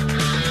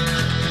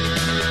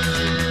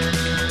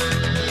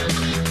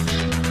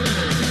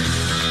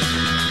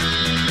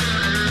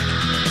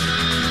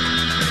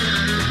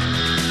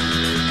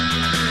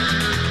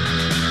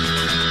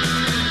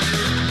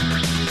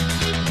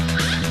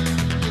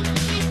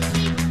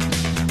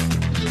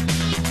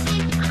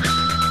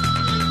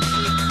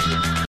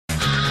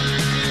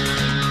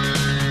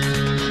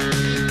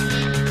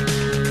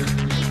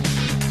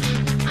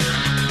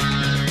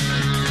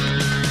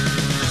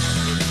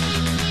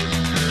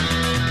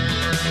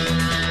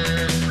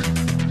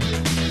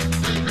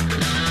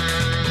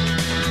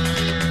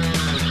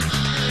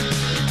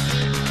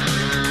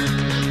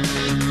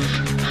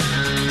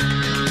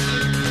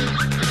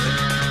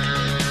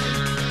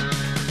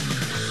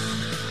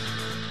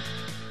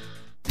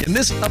 In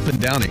this up and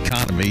down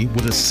economy,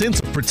 with a sense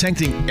of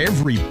protecting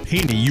every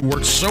penny you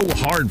worked so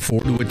hard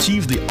for to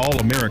achieve the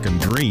all-American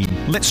dream,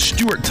 let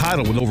Stewart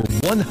Title, with over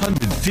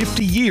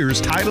 150 years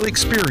title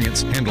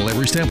experience, handle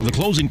every step of the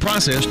closing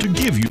process to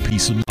give you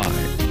peace of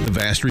mind. The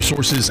vast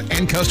resources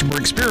and customer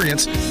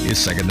experience is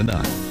second to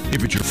none.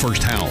 If it's your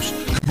first house,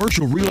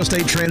 commercial real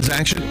estate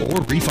transaction,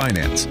 or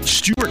refinance,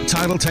 Stewart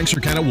Title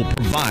Texarkana will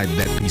provide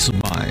that peace of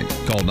mind.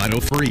 Call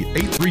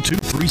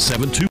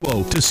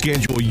 903-832-3720 to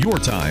schedule your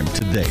time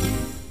today.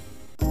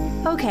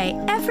 Okay,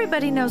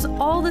 everybody knows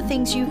all the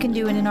things you can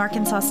do in an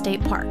Arkansas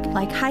state park,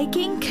 like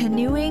hiking,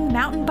 canoeing,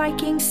 mountain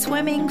biking,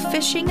 swimming,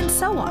 fishing, and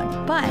so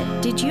on.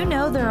 But did you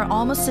know there are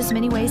almost as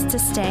many ways to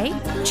stay?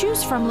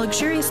 Choose from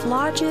luxurious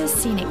lodges,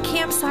 scenic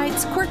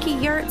campsites, quirky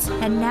yurts,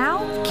 and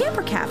now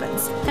camper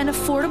cabins. An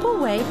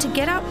affordable way to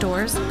get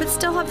outdoors but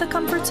still have the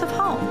comforts of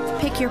home.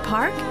 Pick your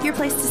park, your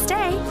place to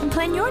stay, and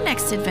plan your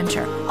next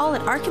adventure, all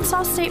at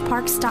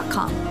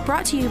ArkansasStateParks.com.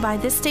 Brought to you by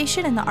this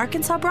station and the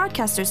Arkansas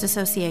Broadcasters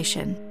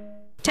Association.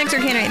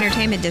 Texarkana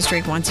Entertainment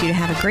District wants you to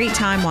have a great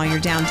time while you're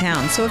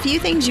downtown. So a few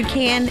things you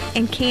can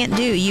and can't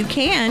do. You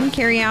can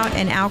carry out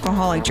an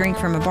alcoholic drink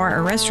from a bar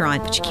or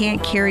restaurant, but you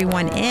can't carry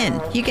one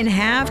in. You can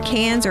have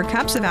cans or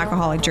cups of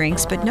alcoholic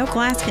drinks, but no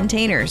glass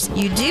containers.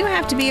 You do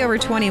have to be over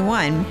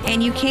 21,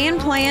 and you can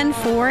plan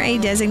for a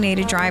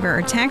designated driver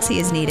or taxi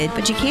as needed,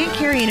 but you can't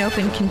carry an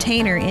open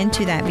container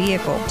into that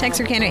vehicle.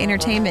 Texarkana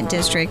Entertainment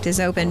District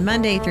is open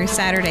Monday through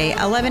Saturday,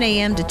 11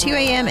 a.m. to 2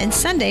 a.m., and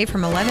Sunday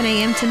from 11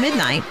 a.m. to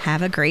midnight.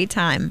 Have a great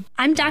time.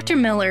 I'm Dr.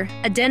 Miller,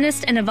 a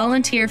dentist and a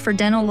volunteer for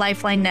Dental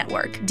Lifeline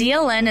Network.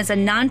 DLN is a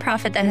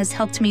nonprofit that has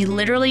helped me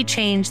literally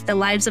change the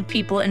lives of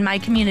people in my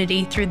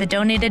community through the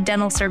Donated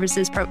Dental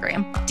Services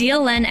Program.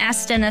 DLN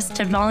asks dentists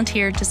to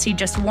volunteer to see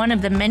just one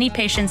of the many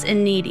patients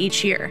in need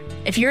each year.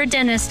 If you're a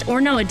dentist or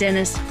know a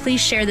dentist,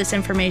 please share this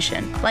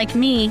information. Like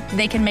me,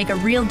 they can make a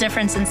real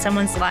difference in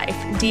someone's life.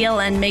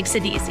 DLN makes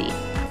it easy.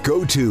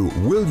 Go to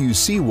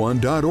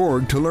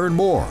willyouseeone.org to learn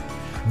more.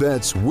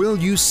 That's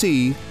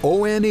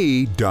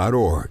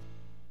willyouseeone.org.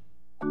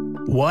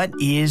 What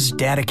is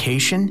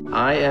dedication?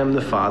 I am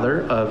the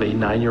father of a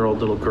 9-year-old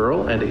little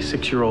girl and a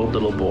 6-year-old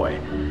little boy,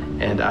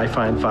 and I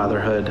find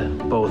fatherhood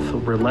both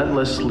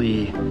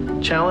relentlessly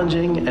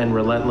challenging and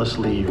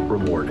relentlessly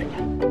rewarding.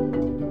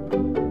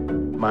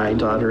 My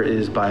daughter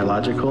is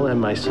biological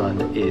and my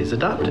son is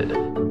adopted.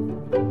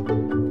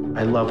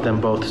 I love them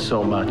both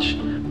so much,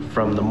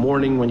 from the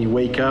morning when you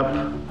wake up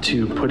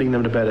to putting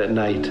them to bed at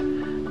night.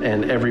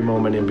 And every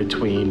moment in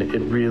between, it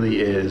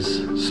really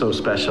is so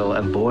special,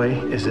 and boy,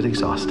 is it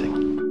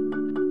exhausting.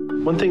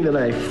 One thing that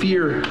I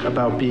fear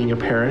about being a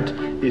parent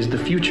is the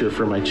future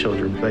for my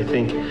children. I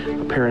think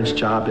a parent's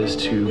job is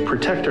to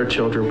protect our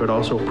children, but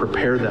also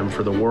prepare them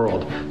for the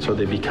world so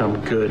they become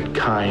good,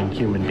 kind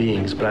human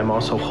beings. But I'm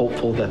also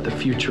hopeful that the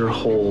future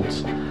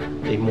holds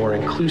a more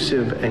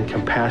inclusive and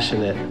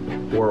compassionate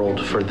world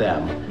for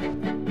them.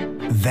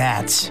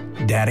 That's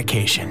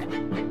dedication.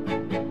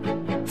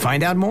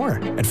 Find out more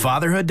at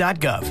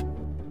fatherhood.gov.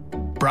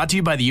 Brought to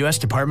you by the U.S.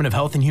 Department of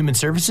Health and Human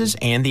Services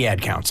and the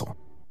Ad Council.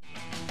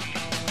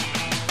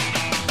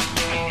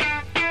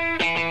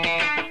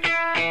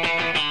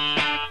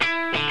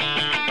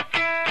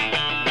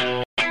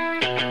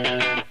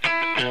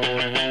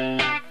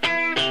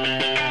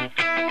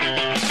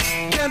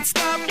 Can't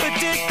stop,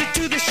 addicted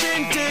to the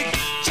shindig.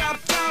 Chop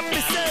top,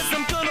 it says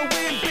I'm gonna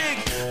win big.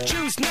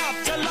 Choose not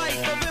to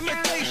life of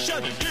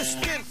imitation.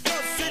 Distant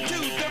closer to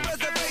the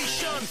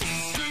reservation.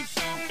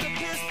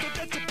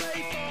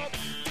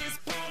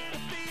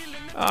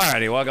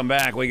 Alrighty, welcome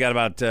back. We got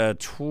about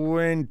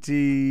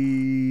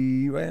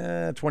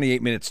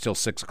 28 minutes till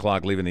 6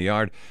 o'clock leaving the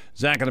yard.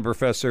 Zach and the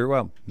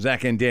Professor,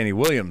 Zach and Danny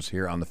Williams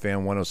here on the Fan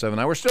 107.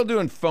 Now, we're still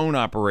doing phone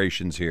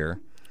operations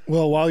here.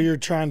 Well, while you're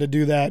trying to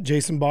do that,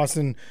 Jason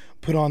Boston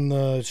put on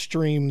the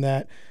stream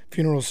that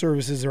funeral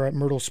services are at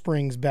Myrtle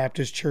Springs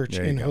Baptist Church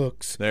in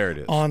Hooks. There it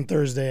is. On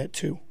Thursday at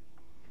 2.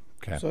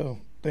 Okay. So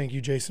thank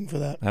you, Jason, for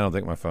that. I don't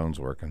think my phone's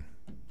working.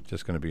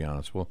 Just going to be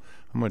honest. Well,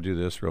 I'm going to do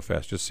this real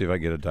fast, just see if I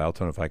get a dial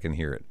tone, if I can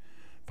hear it.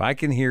 If I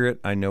can hear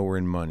it, I know we're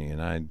in money,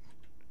 and I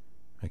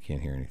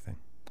can't hear anything.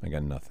 I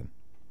got nothing.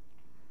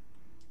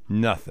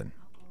 Nothing.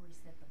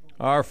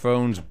 Our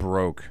phone's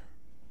broke.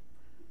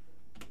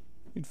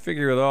 You'd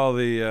figure with all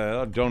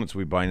the donuts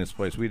we buy in this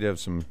place, we'd have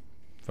some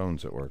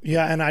phones at work.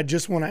 Yeah, and I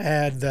just want to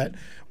add that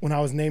when I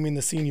was naming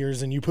the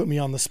seniors and you put me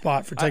on the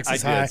spot for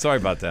Texas High. I did. Sorry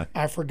about that.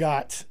 I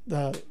forgot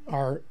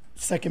our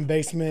second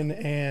baseman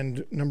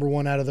and number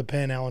one out of the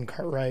pen, Alan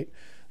Cartwright.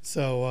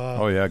 So.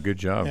 Oh yeah, good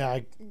job. Yeah,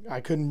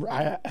 I couldn't.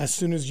 As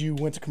soon as you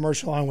went to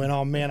commercial, I went,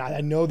 oh man,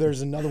 I know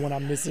there's another one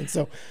I'm missing.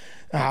 So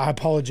I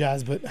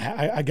apologize, but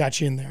I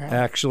got you in there.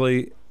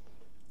 Actually,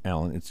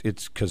 Alan, it's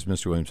because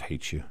Mr. Williams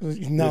hates you.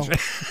 No,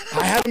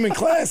 I had him in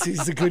class.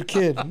 He's a good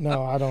kid.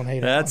 No, I don't hate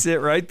him. That's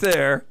it right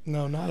there.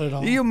 No, not at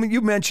all.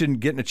 You mentioned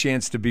getting a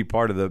chance to be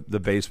part of the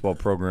baseball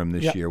program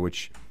this year,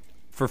 which,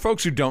 for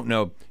folks who don't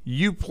know,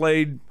 you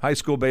played high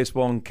school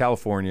baseball in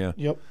California.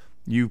 Yep.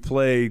 You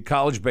played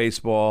college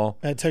baseball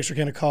at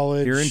Texarkana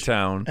College here in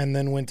town, and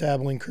then went to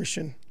Abilene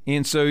Christian.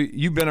 And so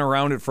you've been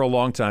around it for a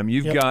long time.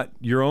 You've got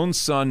your own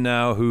son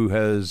now who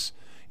has,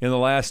 in the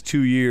last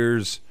 2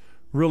 years,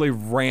 really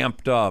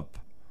ramped up.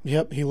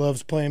 Yep, he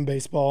loves playing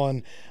baseball,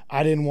 and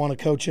I didn't want to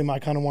coach him. I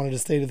kind of wanted to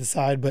stay to the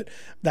side, but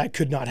that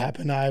could not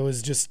happen.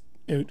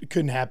 It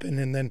couldn't happen.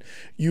 And then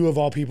you, of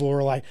all people,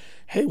 were like,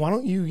 hey, why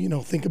don't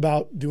you, think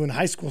about doing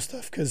high school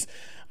stuff? Because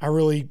I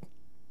really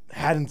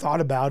hadn't thought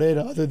about it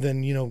other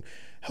than,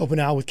 helping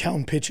out with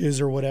counting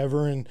pitches or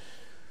whatever. And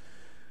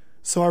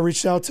So I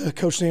reached out to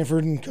Coach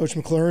Stanford and Coach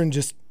McClure and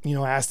just,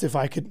 asked if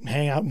I could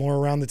hang out more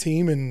around the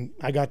team, and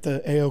I got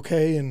the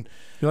A-OK. And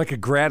you're like a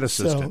grad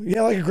assistant. So,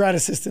 yeah, like a grad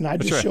assistant. I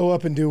just show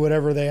up and do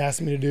whatever they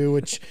asked me to do,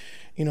 which,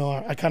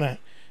 I kind of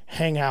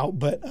hang out.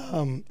 But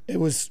it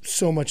was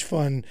so much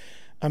fun.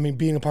 I mean,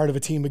 being a part of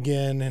a team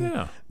again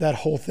and that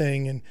whole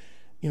thing, and,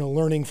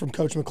 learning from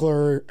Coach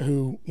McClure,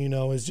 who,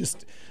 is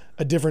just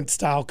a different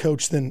style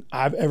coach than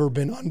I've ever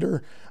been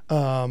under.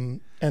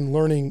 And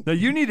learning. Now,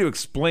 you need to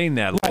explain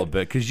that a little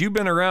bit, because you've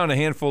been around a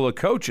handful of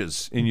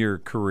coaches in your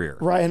career.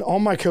 Right, and all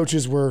my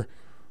coaches were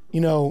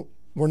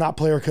not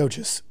player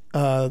coaches.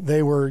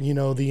 They were,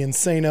 the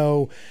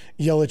insano,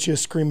 yell at you,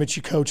 scream at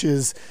you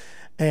coaches.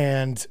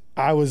 And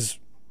I was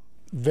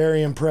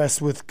very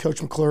impressed with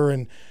Coach McClure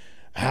and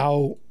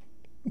how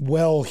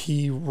well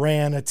he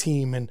ran a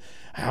team and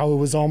how it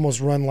was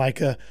almost run like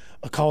a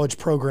college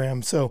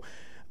program. So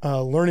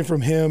learning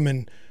from him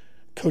and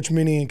Coach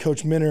Minnie and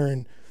Coach Minner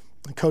and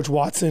Coach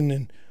Watson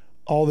and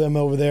all them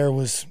over there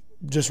was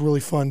just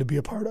really fun to be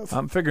a part of.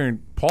 I'm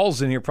figuring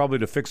Paul's in here probably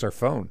to fix our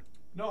phone.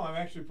 No, I'm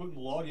actually putting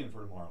the log in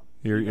for tomorrow.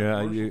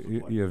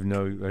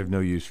 I have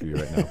no use for you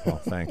right now, Paul.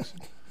 Thanks.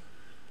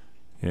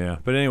 Yeah,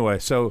 but anyway,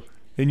 so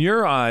in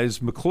your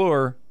eyes,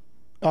 McClure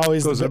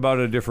goes about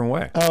it a different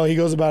way. Oh, he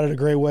goes about it a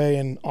great way,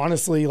 and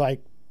honestly, like,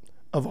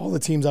 of all the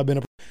teams I've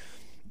been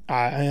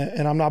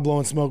and I'm not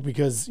blowing smoke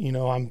because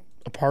I'm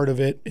a part of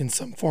it in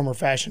some form or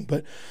fashion,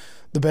 but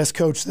the best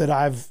coach that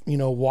I've,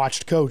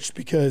 watched coach,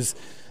 because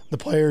the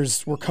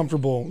players were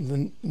comfortable.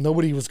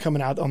 Nobody was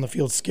coming out on the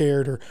field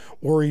scared or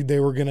worried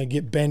they were going to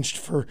get benched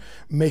for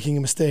making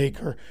a mistake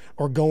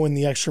or going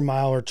the extra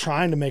mile or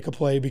trying to make a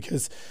play,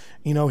 because,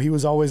 he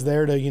was always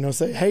there to,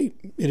 say, hey,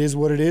 it is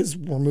what it is.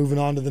 We're moving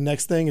on to the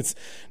next thing. It's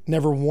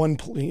never one,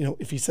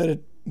 if he said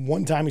it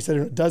one time, he said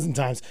it a dozen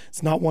times.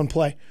 It's not one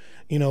play.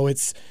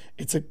 It's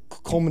a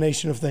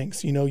culmination of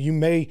things. You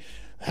may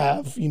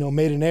have,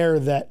 made an error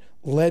that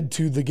led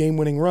to the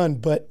game-winning run,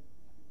 but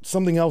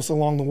something else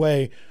along the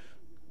way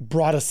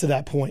brought us to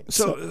that point.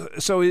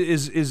 So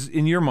is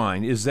in your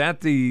mind, is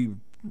that the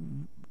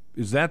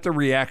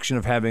reaction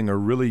of having a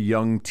really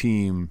young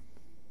team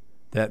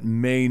that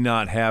may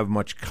not have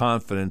much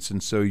confidence,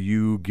 and so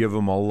you give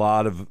them a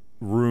lot of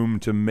room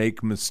to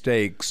make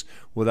mistakes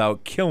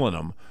without killing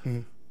them?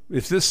 Mm-hmm.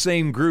 If this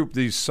same group,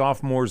 these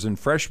sophomores and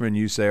freshmen,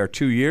 you say, are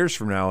 2 years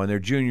from now and they're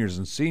juniors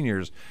and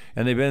seniors,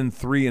 and they've been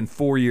 3 and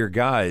 4 year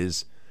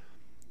guys,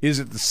 is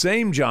it the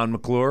same John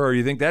McClure, or do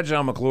you think that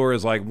John McClure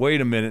is like,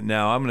 wait a minute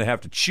now, I'm going to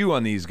have to chew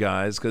on these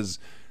guys because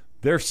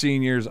they're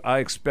seniors, I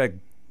expect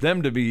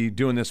them to be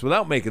doing this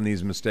without making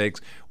these mistakes?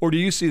 Or do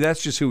you see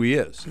that's just who he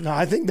is? No,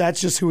 I think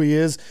that's just who he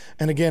is.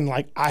 And again,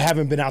 like, I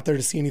haven't been out there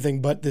to see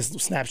anything but this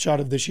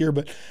snapshot of this year,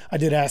 but I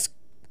did ask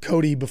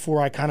Cody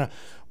before I kind of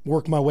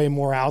work my way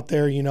more out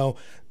there,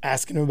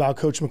 asking him about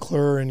Coach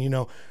McClure, and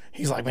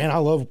he's like, man, I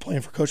love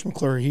playing for Coach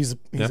McClure. He's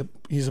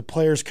a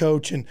player's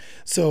coach, and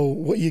so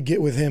what you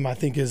get with him, I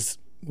think, is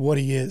what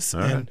he is.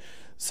 All and right.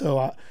 So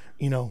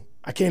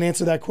I can't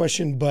answer that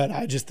question, but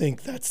I just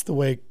think that's the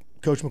way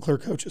Coach McClure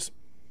coaches.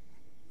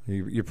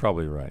 You're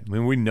probably right. I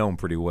mean, we know him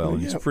pretty well,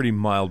 and he's pretty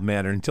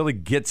mild-mannered until he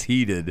gets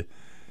heated.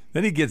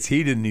 Then he gets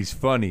heated and he's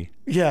funny.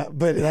 Yeah,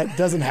 but that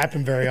doesn't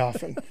happen very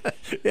often.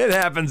 It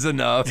happens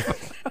enough.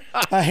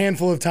 A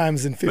handful of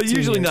times in 15 But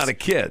usually years. not at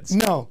kids.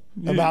 No,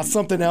 about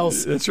something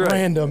else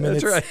random. And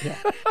That's right. Yeah.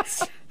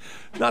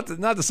 Not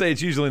to say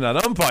it's usually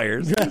not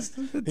umpires.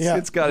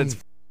 It's got its...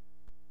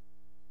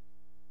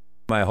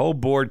 My whole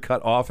board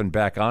cut off and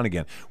back on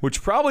again,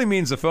 which probably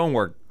means the phone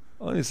worked.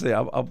 Let me see.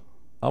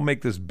 I'll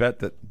make this bet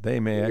that they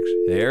may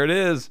actually... There it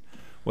is.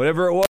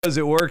 Whatever it was,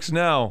 it works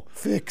now.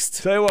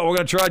 Fixed. Tell you what, we're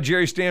going to try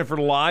Jerry Stanford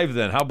live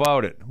then. How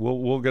about it?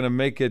 We're going to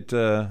make it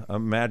a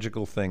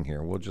magical thing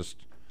here. We'll just...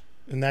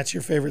 And that's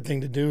your favorite thing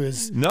to do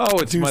is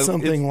do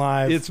something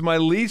live. It's my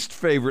least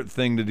favorite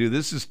thing to do.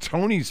 This is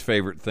Tony's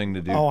favorite thing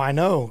to do. Oh, I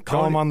know.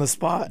 Call him on the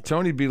spot.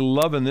 Tony'd be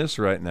loving this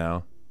right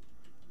now.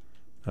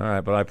 All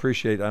right, but I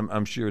appreciate...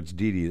 I'm sure it's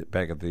Dee Dee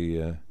back at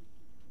the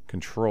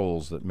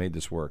controls that made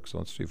this work. So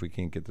let's see if we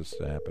can't get this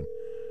to happen.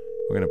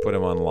 We're going to put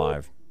him on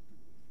live.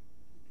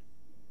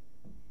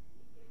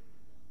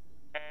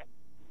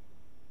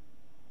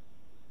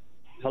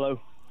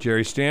 Hello.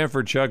 Jerry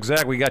Stanford, Chuck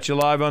Zach, we got you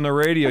live on the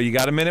radio. You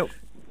got a minute?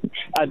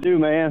 I do,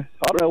 man.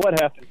 I don't know what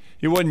happened.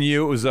 It wasn't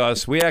you. It was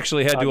us. We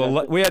actually had to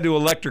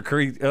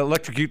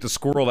electrocute the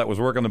squirrel that was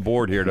working the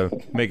board here to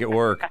make it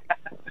work.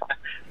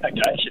 I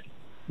got you.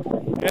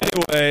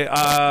 Anyway,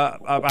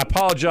 I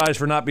apologize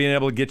for not being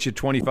able to get you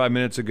 25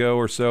 minutes ago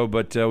or so,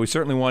 but we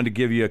certainly wanted to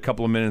give you a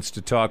couple of minutes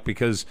to talk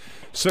because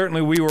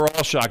certainly we were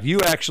all shocked.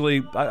 You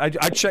actually, I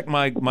checked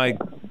my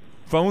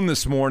phone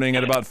this morning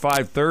at about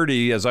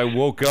 5:30 as I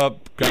woke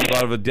up, got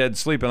out of a dead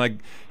sleep, and I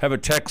have a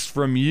text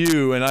from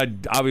you, and I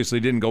obviously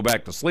didn't go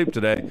back to sleep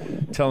today,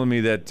 telling me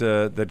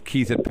that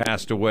Keith had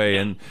passed away.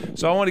 And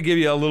so I want to give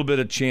you a little bit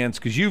of chance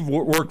because you've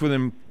worked with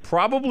him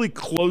probably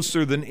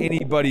closer than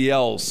anybody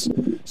else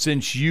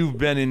since you've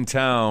been in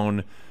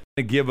town.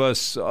 To give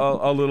us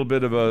a little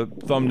bit of a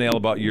thumbnail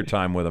about your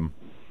time with him.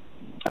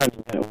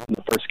 one of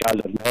the first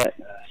guys I've met,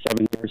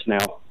 7 years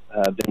now.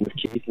 I've been with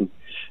Keith, and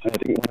I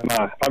think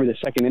probably the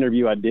second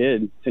interview I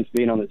did since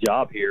being on the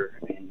job here.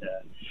 And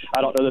I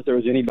don't know that there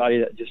was anybody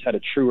that just had a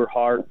truer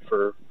heart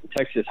for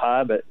Texas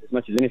High, but as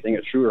much as anything,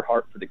 a truer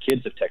heart for the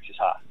kids of Texas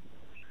High.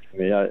 I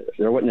mean,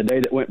 there wasn't a day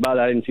that went by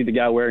that I didn't see the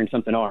guy wearing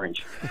something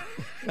orange.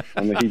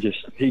 I mean,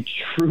 he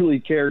truly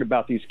cared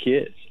about these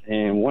kids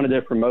and wanted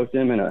to promote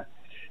them in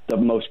the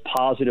most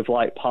positive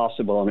light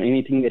possible, and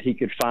anything that he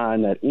could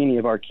find that any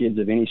of our kids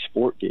of any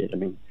sport did. I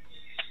mean,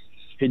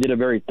 he did a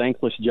very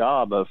thankless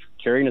job of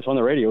carrying us on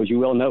the radio, as you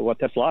well know what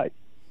that's like,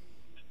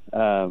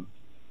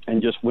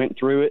 and just went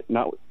through it.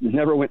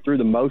 Never went through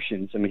the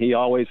motions. I mean, he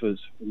always was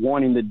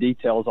wanting the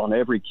details on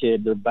every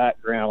kid, their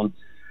background,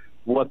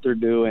 what they're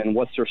doing,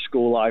 what's their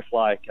school life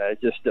like.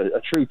 Just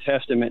a true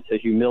testament to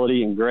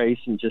humility and grace,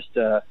 and just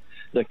the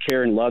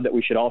care and love that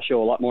we should all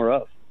show a lot more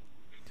of.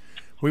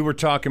 We were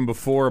talking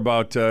before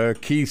about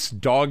Keith's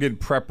dogged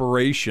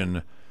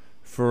preparation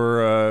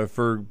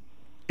for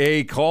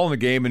A, calling the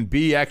game, and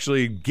B,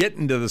 actually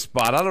getting to the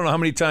spot. I don't know how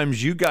many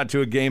times you got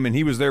to a game and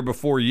he was there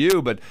before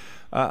you, but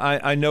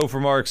I know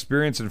from our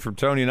experience and from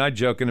Tony and I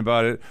joking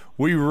about it,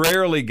 we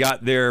rarely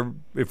got there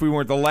if we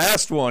weren't the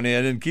last one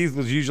in, and Keith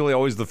was usually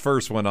always the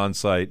first one on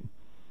site.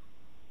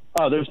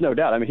 Oh, there's no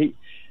doubt. I mean,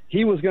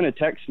 he was going to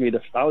text me.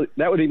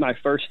 That would be my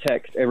first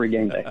text every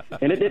game day.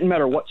 And it didn't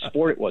matter what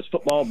sport it was,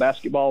 football,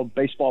 basketball,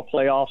 baseball,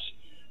 playoffs.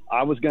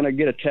 I was going to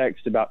get a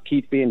text about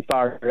Keith being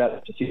fired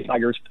up to see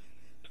Tigers.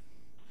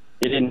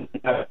 It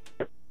didn't matter.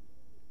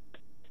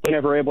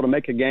 Never able to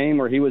make a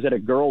game, or he was at a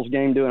girls'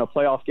 game doing a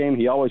playoff game.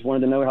 He always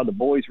wanted to know how the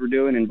boys were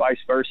doing and vice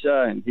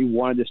versa, and he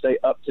wanted to stay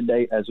up to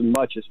date as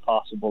much as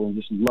possible and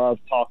just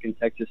loved talking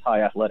Texas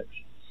High athletics.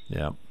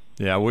 Yeah.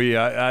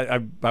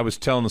 I was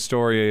telling the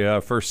story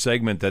first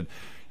segment that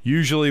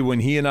usually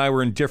when he and I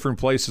were in different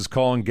places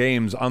calling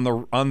games, on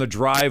the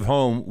drive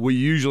home, we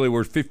usually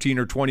were 15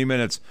 or 20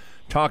 minutes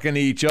talking to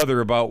each other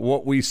about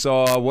what we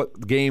saw,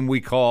 what game we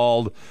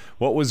called,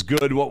 what was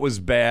good, what was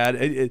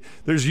bad.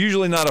 There's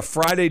usually not a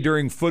Friday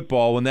during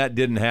football when that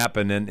didn't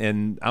happen,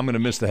 and I'm going to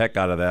miss the heck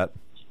out of that.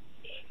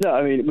 No,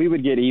 I mean, we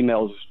would get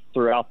emails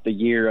throughout the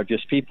year of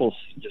just people's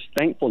just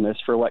thankfulness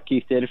for what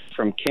Keith did,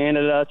 from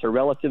Canada to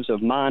relatives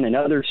of mine in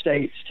other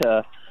states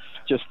to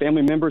just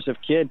family members of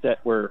kids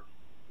that were,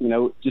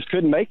 just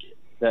couldn't make it,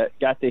 that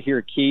got to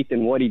hear Keith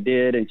and what he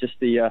did, and just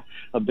the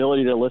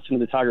ability to listen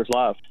to the Tigers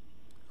live.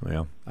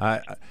 Well,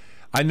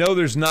 I know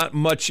there's not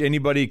much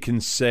anybody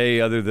can say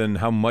other than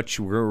how much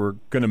we're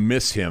going to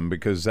miss him,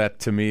 because that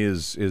to me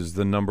is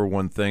the number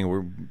one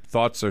thing.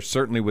 Thoughts are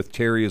certainly with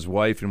Terry, his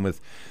wife, and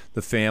with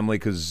the family,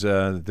 because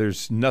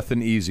there's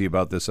nothing easy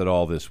about this at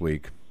all this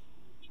week.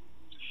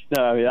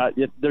 No, I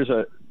mean, there's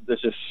this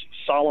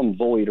solemn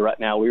void right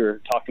now. We were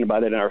talking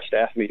about it in our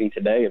staff meeting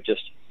today of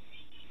just,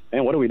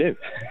 man, what do we do?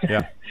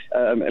 Yeah.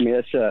 I mean,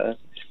 it's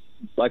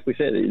like we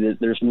said,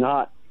 there's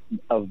not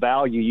a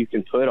value you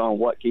can put on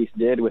what Keith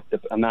did with the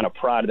amount of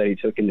pride that he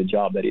took in the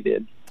job that he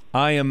did.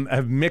 I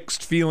have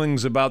mixed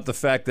feelings about the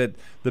fact that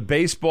the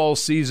baseball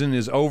season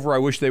is over. I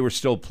wish they were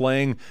still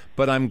playing,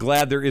 but I'm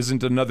glad there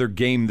isn't another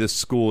game this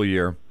school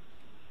year.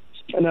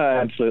 No,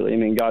 absolutely. I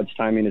mean, God's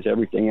timing is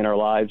everything in our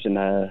lives,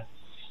 and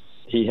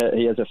he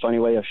has a funny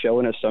way of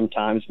showing us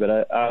sometimes,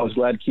 but I was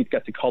glad Keith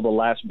got to call the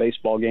last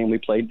baseball game we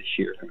played this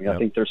year. I mean, I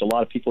think there's a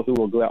lot of people who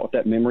will go out with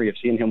that memory of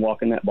seeing him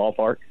walk in that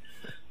ballpark.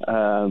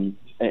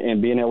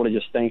 And being able to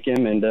just thank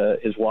him and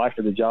his wife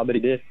for the job that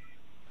he did.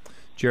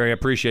 Jerry, I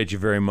appreciate you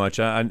very much.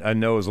 I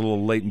know it was a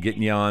little late in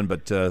getting you on,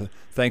 but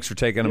thanks for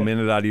taking a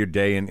minute out of your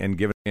day and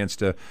giving a chance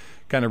to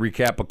kind of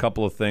recap a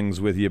couple of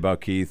things with you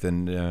about Keith.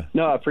 And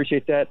no, I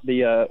appreciate that.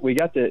 We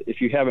got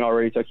if you haven't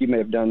already, Tuck, you may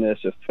have done this,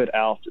 have put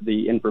out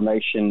the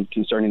information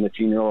concerning the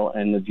funeral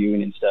and the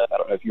viewing and stuff. I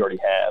don't know if you already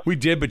have. We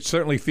did, but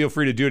certainly feel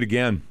free to do it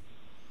again.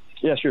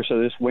 Yeah, sure. So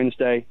this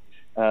Wednesday,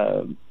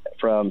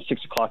 from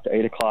 6 o'clock to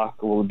 8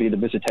 o'clock will be the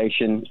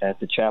visitation at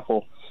the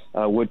Chapel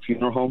Wood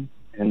Funeral Home.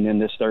 And then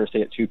this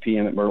Thursday at 2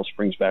 p.m. at Myrtle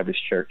Springs Baptist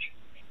Church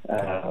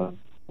will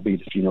be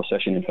the funeral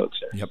session in Hooks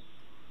there. Yep.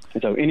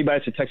 And so anybody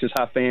that's a Texas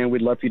High fan,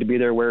 we'd love for you to be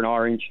there wearing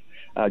orange,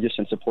 just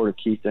in support of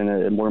Keith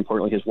and more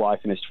importantly, his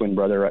wife and his twin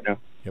brother right now.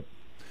 Yep.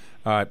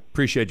 All right.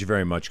 Appreciate you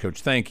very much,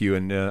 Coach. Thank you.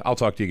 And I'll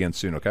talk to you again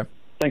soon, okay?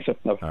 Thanks, sir.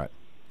 All right.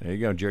 There you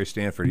go, Jerry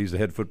Stanford. He's the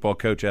head football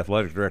coach,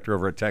 athletic director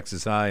over at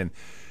Texas High. And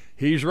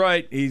he's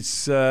right. He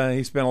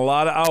spent a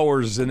lot of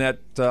hours in that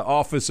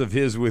office of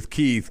his with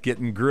Keith,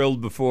 getting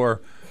grilled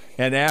before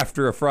and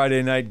after a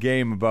Friday night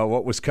game about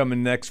what was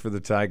coming next for the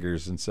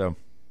Tigers. And so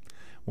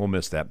we'll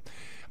miss that.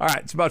 All right,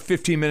 it's about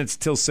 15 minutes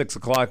till 6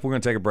 o'clock. We're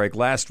going to take a break.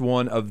 Last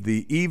one of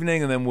the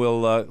evening, and then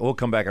we'll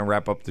come back and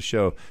wrap up the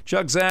show.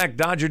 Chuck Zach,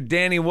 Dodger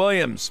Danny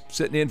Williams,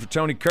 sitting in for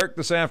Tony Kirk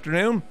this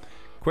afternoon.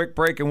 Quick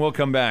break, and we'll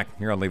come back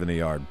here on Leaving the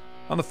Yard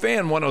on the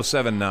Fan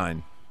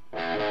 107.9.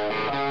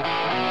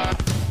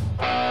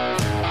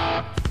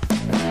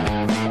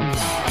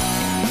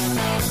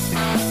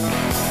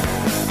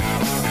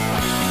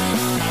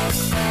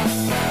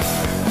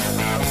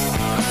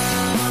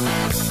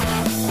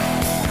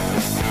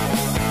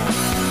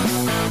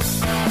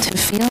 To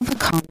feel the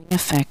calming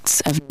effects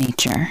of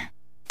nature,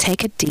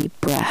 take a deep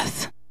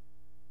breath.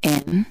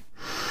 In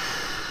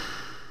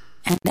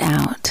and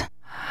out.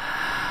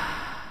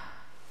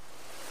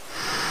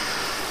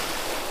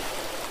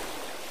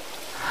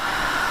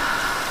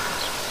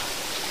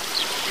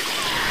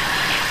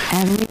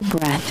 Every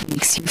breath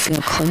makes you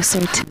feel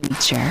closer to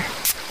nature,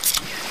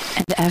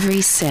 and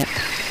every sip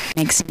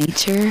makes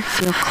nature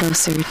feel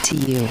closer to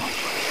you.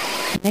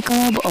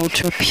 Michelob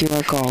Ultra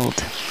Pure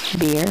Gold,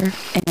 beer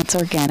in its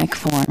organic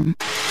form.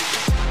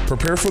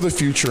 Prepare for the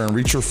future and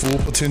reach your full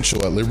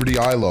potential at Liberty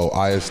ILO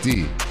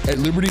ISD. At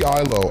Liberty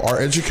ILO,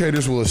 our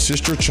educators will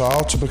assist your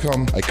child to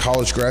become a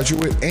college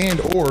graduate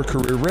and or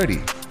career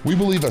ready. We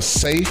believe a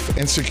safe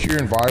and secure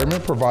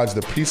environment provides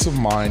the peace of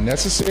mind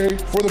necessary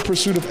for the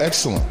pursuit of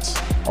excellence.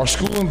 Our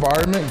school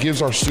environment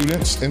gives our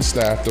students and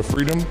staff the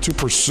freedom to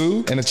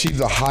pursue and achieve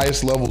the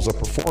highest levels of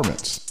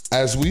performance.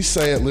 As we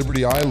say at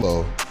Liberty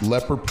ILO,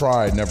 leopard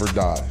pride never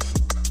dies.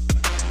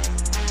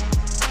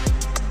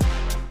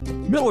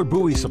 Miller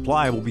Bowie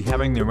Supply will be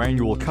having their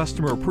annual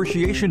Customer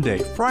Appreciation Day,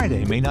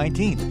 Friday, May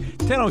 19th,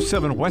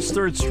 1007 West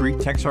 3rd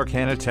Street,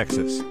 Texarkana,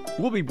 Texas.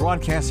 We'll be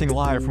broadcasting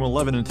live from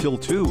 11 until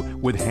 2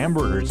 with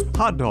hamburgers,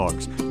 hot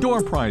dogs,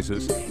 door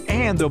prizes,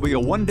 and there'll be a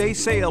one-day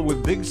sale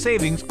with big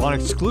savings on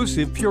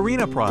exclusive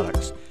Purina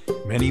products.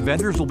 Many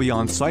vendors will be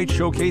on site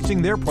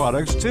showcasing their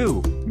products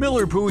too.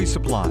 Miller Bowie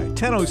Supply,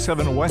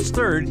 1007 West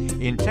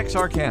 3rd in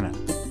Texarkana.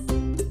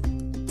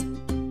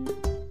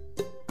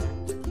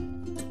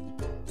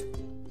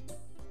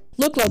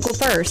 Look local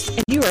first,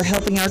 and you are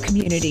helping our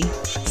community.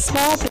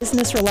 Small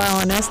business rely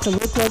on us to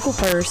look local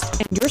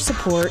first, and your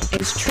support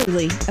is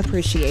truly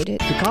appreciated.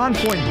 Pecan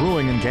Point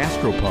Brewing and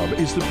Gastropub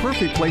is the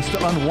perfect place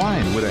to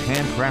unwind with a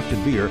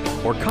handcrafted beer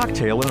or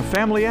cocktail in a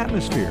family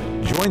atmosphere.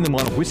 Join them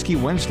on Whiskey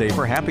Wednesday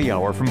for happy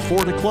hour from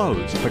 4 to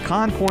close.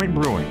 Pecan Point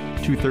Brewing,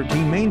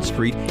 213 Main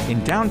Street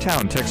in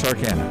downtown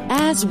Texarkana.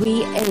 As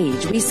we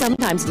age, we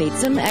sometimes need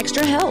some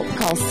extra help.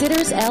 Call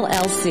Sitters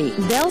LLC.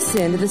 They'll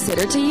send the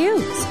sitter to you,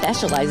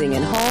 specializing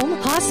in home,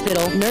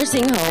 hospital,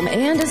 nursing home,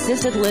 and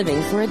assisted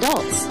living for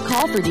adults.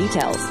 Call for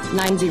details.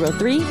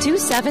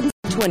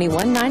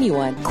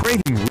 903-27-2191.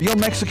 Craving real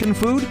Mexican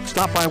food?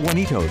 Stop by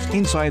Juanitos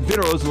inside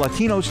Viro's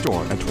Latino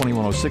store at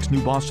 2106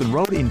 New Boston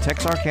Road in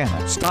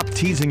Texarkana. Stop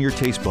teasing your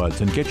taste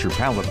buds and get your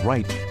palate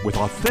right with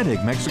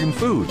authentic Mexican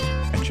food.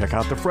 And check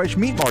out the fresh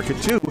meat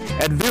market too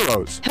at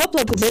Viro's. Help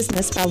local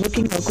business by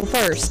looking local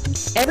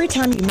first. Every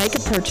time you make a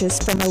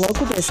purchase from a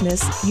local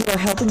business, you are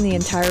helping the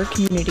entire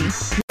community.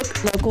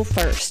 Look local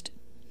first.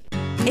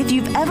 If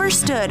you've ever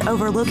stood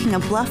overlooking a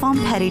bluff on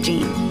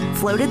Pettigene,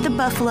 floated the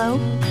buffalo,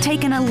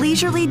 taken a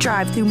leisurely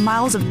drive through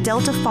miles of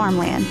Delta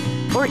farmland,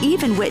 or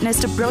even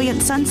witnessed a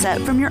brilliant sunset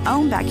from your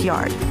own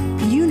backyard,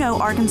 you know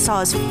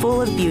Arkansas is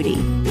full of beauty.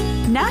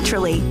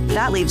 Naturally,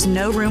 that leaves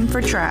no room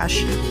for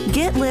trash.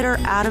 Get litter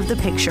out of the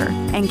picture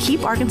and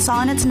keep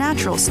Arkansas in its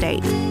natural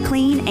state,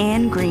 clean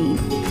and green.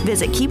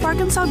 Visit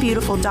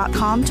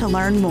keeparkansasbeautiful.com to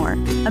learn more.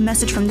 A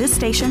message from this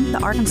station,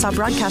 the Arkansas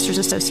Broadcasters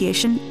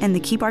Association, and the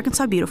Keep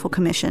Arkansas Beautiful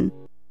Commission.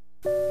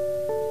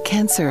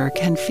 Cancer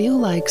can feel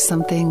like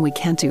something we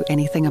can't do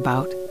anything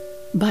about,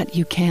 but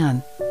you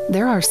can.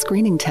 There are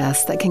screening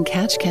tests that can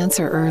catch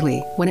cancer early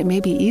when it may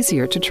be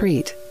easier to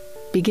treat.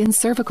 Begin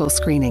cervical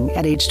screening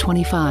at age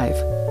 25.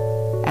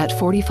 At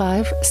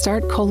 45,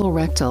 start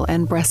colorectal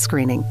and breast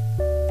screening.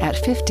 At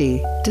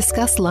 50,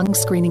 discuss lung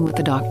screening with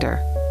the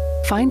doctor.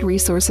 Find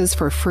resources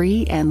for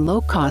free and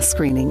low-cost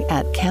screening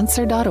at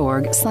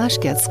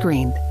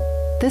cancer.org/getscreened.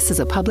 This is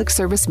a public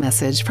service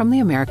message from the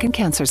American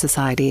Cancer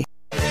Society.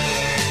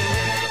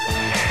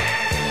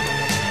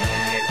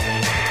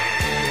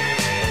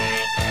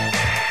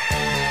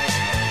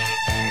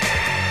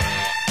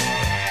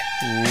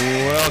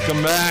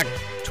 Welcome back.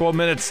 12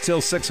 minutes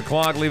till 6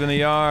 o'clock, leaving the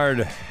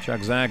yard.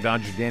 Chuck Zach,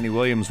 Dodger Danny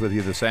Williams with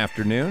you this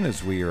afternoon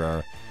as we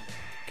are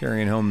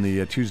carrying home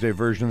the Tuesday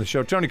version of the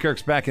show. Tony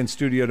Kirk's back in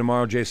studio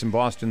tomorrow. Jason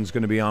Boston's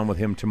going to be on with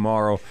him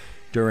tomorrow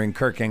during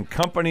Kirk and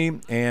Company.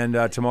 And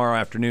tomorrow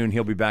afternoon,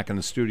 he'll be back in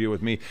the studio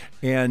with me.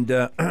 And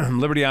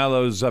Liberty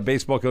ILO's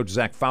baseball coach,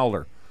 Zach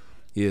Fowler,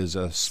 is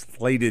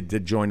slated to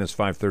join us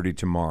 5:30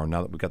 tomorrow,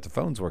 now that we've got the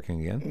phones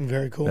working again.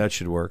 Very cool. That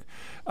should work.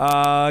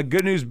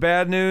 Good news,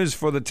 bad news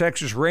for the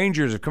Texas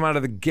Rangers. Have come out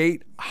of the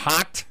gate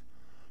hot.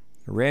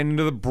 Ran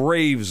into the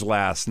Braves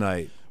last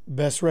night.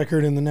 Best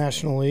record in the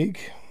National League.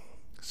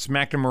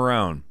 Smacked them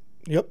around.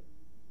 Yep.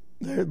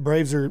 The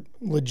Braves are a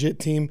legit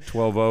team.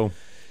 12-0.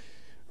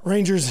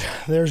 Rangers,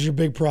 there's your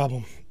big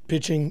problem.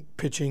 Pitching,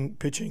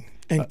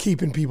 and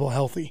keeping people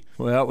healthy.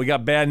 Well, we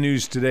got bad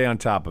news today on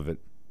top of it.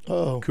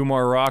 Uh-oh.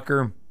 Kumar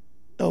Rocker.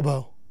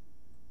 Elbow.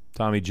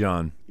 Tommy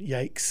John.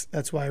 Yikes.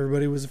 That's why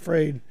everybody was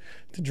afraid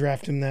to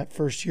draft him that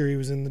first year he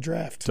was in the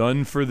draft.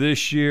 Done for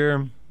this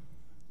year.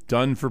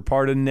 Done for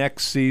part of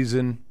next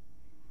season.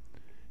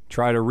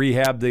 Try to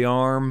rehab the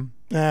arm.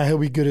 He'll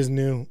be good as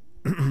new.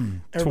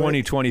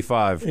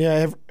 2025.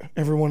 Yeah,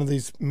 every one of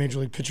these major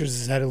league pitchers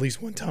has had at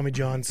least one Tommy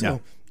John,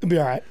 so it'll be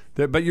all right.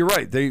 But you're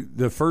right.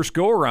 The first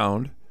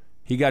go-around,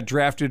 he got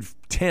drafted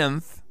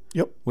 10th,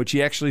 which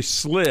he actually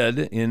slid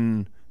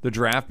in the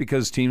draft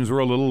because teams were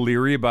a little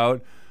leery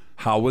about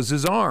how was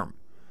his arm.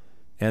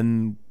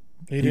 And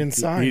he didn't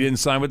sign. He didn't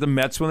sign with the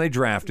Mets when they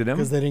drafted him.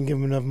 Because they didn't give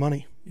him enough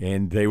money.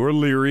 And they were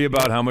leery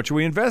about how much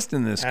we invest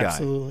in this guy.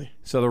 Absolutely.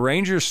 So the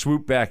Rangers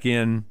swooped back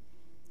in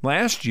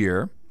last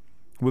year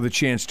with a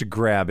chance to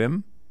grab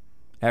him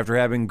after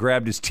having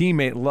grabbed his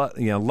teammate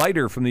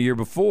Leiter from the year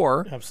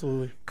before.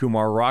 Absolutely.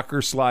 Kumar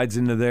Rocker slides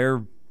into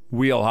their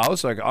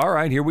wheelhouse. Like, all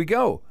right, here we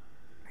go.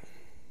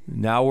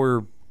 Now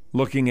we're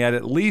looking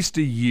at least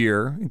a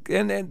year.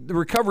 And the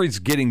recovery's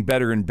getting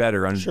better and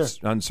better on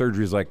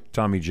surgeries like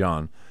Tommy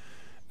John.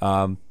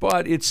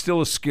 But it's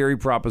still a scary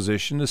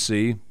proposition to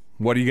see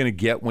what are you going to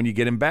get when you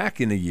get him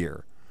back in a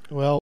year.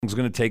 Well, it's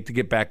going to take to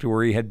get back to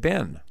where he had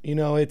been. You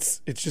know,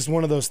 it's just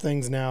one of those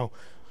things now.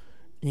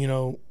 You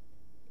know,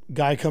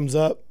 guy comes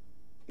up,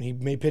 he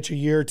may pitch a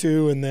year or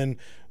two, and then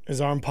his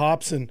arm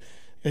pops, and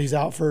he's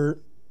out for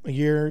a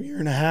year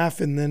and a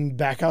half, and then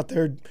back out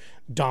there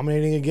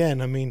dominating again.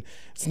 I mean,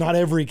 it's not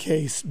every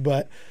case,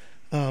 but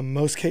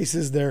most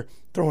cases they're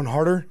throwing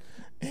harder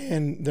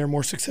and they're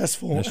more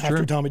successful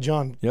after Tommy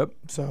John. Yep.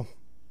 So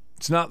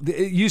it's not.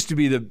 It used to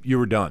be that you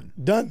were done.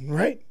 Done,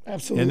 right?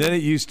 Absolutely. And then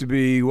it used to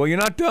be, well, you're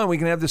not done. We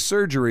can have this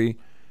surgery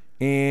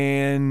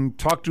and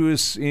talk to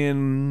us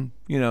in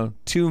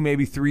 2,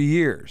 maybe 3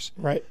 years.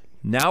 Right.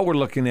 Now we're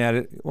looking at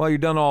it. Well, you're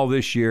done all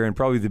this year and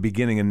probably the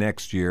beginning of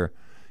next year.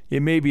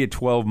 It may be a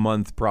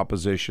 12-month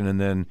proposition, and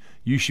then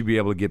you should be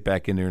able to get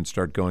back in there and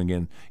start going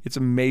in. It's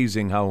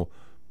amazing how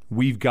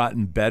we've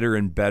gotten better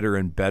and better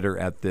and better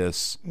at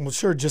this. Well,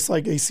 sure, just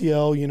like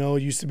ACL,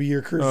 it used to be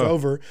your career's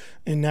over,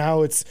 and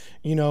now it's,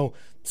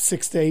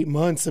 6 to 8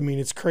 months. I mean,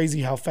 it's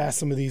crazy how fast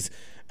some of these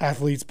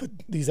athletes, but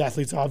these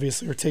athletes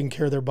obviously are taking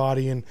care of their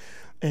body and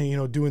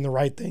doing the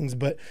right things.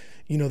 But,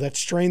 that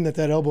strain that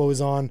elbow is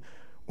on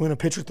when a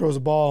pitcher throws a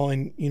ball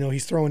and,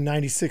 he's throwing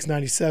 96,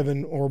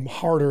 97 or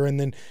harder, and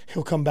then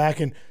he'll come back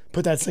and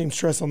put that same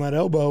stress on that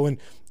elbow and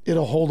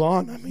it'll hold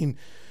on. I mean,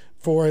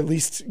 for at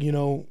least,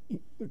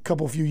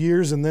 a few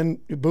years, and then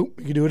boom,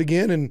 you can do it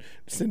again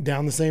and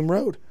down the same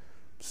road.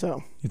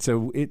 So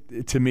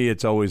to me,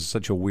 it's always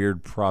such a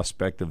weird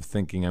prospect of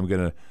thinking I'm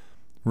going to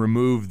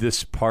remove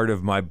this part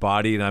of my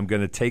body and I'm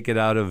going to take it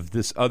out of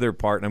this other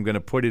part and I'm going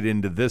to put it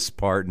into this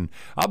part and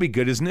I'll be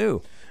good as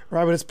new.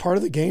 Right, but it's part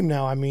of the game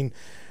now. I mean,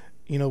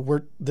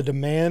 the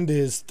demand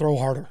is throw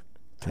harder.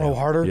 Throw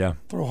harder,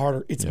 throw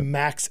harder. It's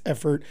max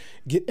effort.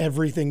 Get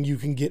everything you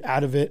can get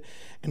out of it.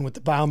 And with the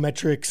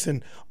biometrics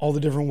and all the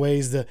different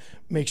ways to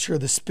make sure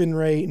the spin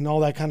rate and all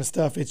that kind of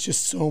stuff, it's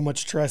just so much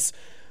stress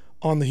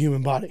on the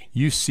human body.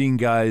 You've seen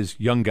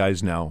young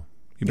guys now.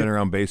 You've been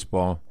around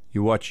baseball.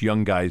 You watch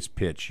young guys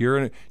pitch.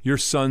 Your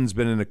son's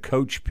been in a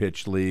coach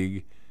pitch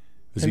league.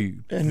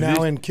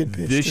 Now in kid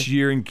pitch. This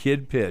year in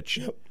kid pitch.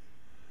 Yep.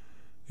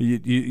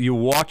 You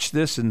watch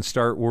this and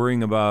start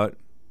worrying about,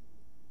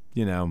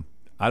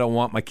 I don't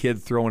want my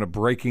kid throwing a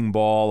breaking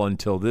ball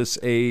until this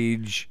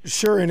age.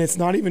 Sure, and it's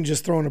not even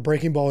just throwing a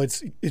breaking ball.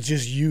 It's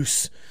just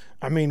use.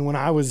 I mean, when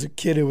I was a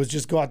kid, it was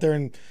just go out there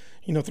and,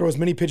 throw as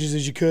many pitches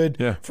as you could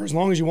for as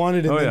long as you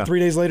wanted, and then 3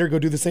 days later go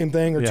do the same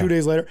thing, or 2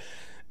 days later.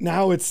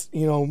 Now it's,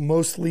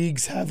 most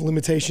leagues have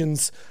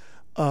limitations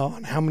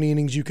on how many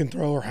innings you can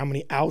throw or how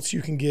many outs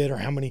you can get or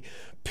how many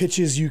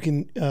pitches you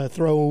can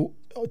throw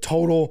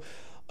total.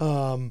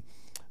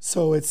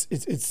 So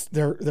it's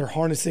they're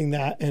harnessing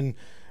that, and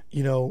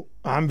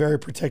I'm very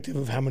protective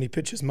of how many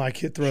pitches my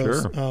kid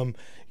throws. Sure.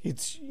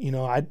 It's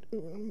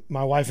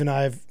my wife and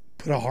I have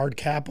put a hard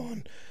cap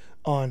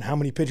on how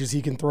many pitches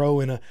he can throw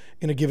in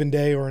a given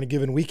day or in a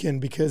given weekend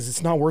because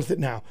it's not worth it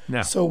now.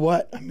 No. So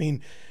what? I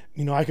mean,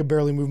 I could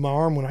barely move my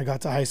arm when I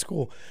got to high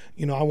school.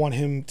 I want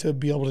him to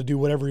be able to do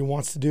whatever he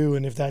wants to do,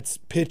 and if that's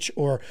pitch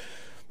or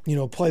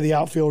play the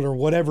outfield or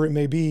whatever it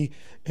may be,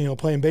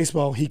 playing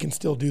baseball, he can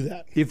still do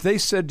that. If they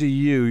said to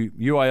you,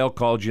 UIL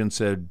called you and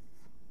said,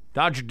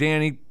 Dodger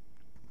Danny,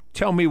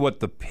 tell me what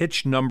the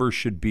pitch number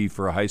should be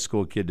for a high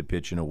school kid to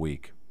pitch in a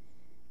week.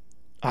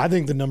 I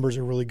think the numbers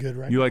are really good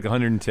right now. You like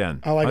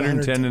 110? I like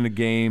 110 in a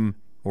game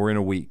or in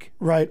a week.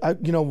 Right.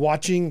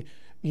 Watching,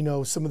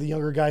 some of the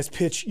younger guys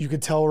pitch, you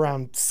could tell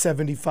around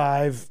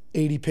 75,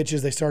 80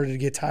 pitches they started to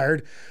get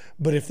tired.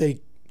 But if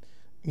they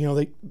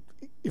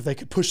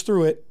could push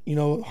through it,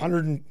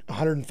 100,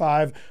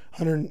 105,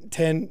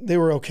 110, they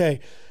were okay.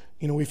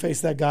 We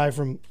faced that guy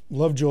from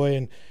Lovejoy,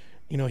 and,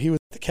 he was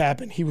at the cap,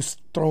 and he was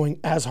throwing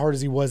as hard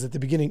as he was at the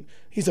beginning.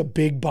 He's a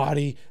big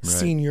body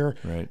senior.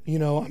 Right.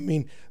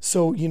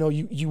 So,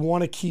 you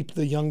want to keep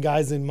the young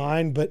guys in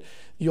mind, but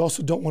you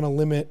also don't want to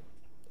limit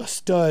a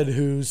stud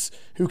who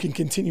can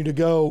continue to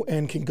go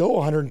and can go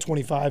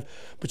 125,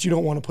 but you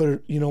don't want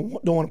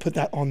to put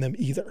that on them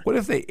either. What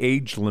if they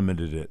age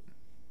limited it?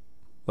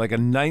 Like a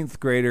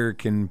 9th grader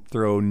can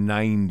throw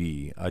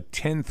 90, a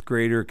 10th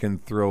grader can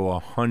throw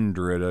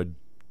 100, a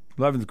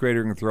 11th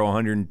grader can throw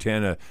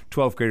 110, a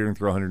 12th grader can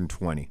throw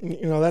 120.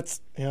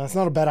 That's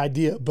not a bad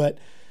idea, but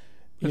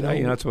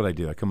that's what I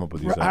do. I come up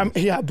with these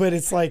ideas. But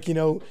it's like,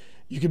 you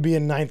could be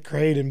in 9th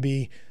grade and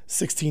be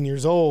 16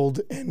 years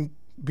old and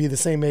be the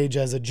same age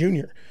as a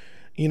junior.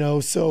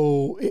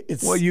 So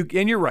it's well.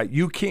 You're right.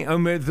 You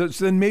can't.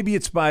 Then maybe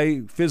it's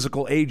by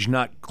physical age,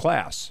 not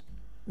class.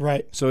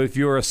 Right. So if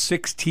you're a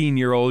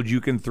 16-year-old,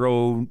 you can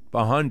throw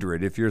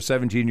 100. If you're a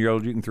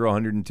 17-year-old, you can throw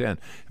 110. I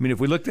mean, if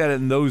we looked at it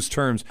in those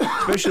terms,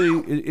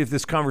 especially if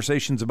this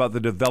conversation's about the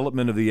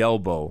development of the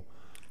elbow,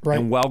 right.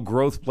 And while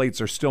growth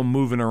plates are still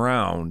moving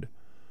around,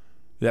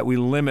 that we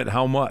limit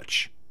how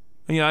much.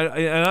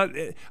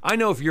 I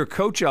know if you're a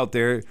coach out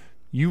there,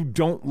 you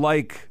don't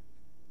like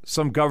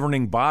some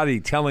governing body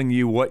telling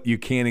you what you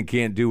can and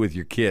can't do with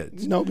your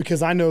kids. No,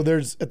 because I know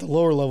there's at the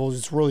lower levels,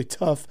 it's really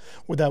tough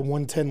with that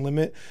 110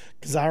 limit.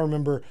 Because I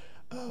remember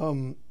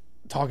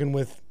talking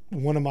with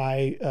one of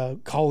my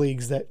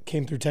colleagues that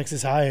came through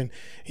Texas High, and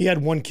he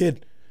had one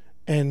kid,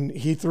 and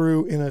he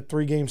threw in a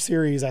 3-game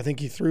series. I think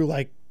he threw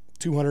like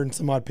 200 and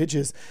some odd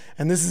pitches,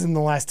 and this is in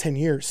the last 10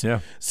 years.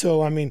 Yeah.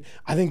 So, I mean,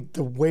 I think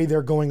the way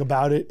they're going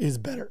about it is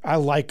better. I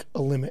like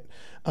a limit,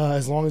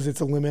 as long as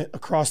it's a limit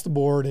across the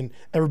board and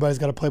everybody's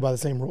got to play by the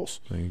same rules.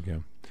 There you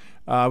go.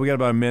 We got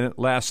about a minute.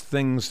 Last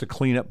things to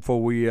clean up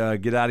before we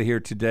get out of here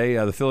today.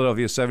 The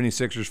Philadelphia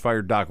 76ers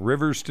fired Doc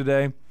Rivers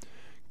today.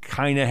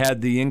 Kind of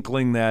had the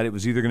inkling that it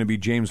was either going to be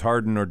James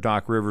Harden or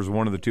Doc Rivers.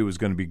 One of the two was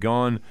going to be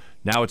gone.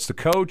 Now it's the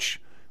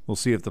coach. We'll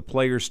see if the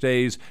player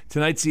stays.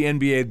 Tonight's the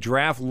NBA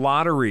draft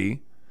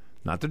lottery.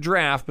 Not the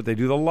draft, but they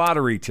do the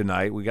lottery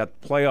tonight. We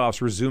got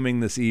playoffs resuming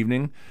this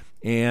evening,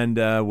 and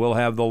we'll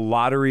have the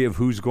lottery of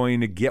who's going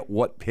to get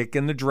what pick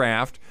in the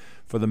draft.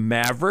 For the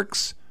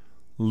Mavericks,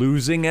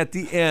 losing at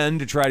the end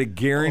to try to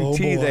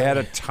guarantee they had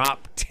a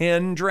top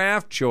 10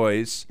 draft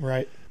choice.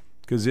 Right.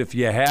 Because if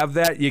you have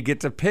that, you get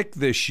to pick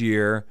this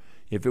year.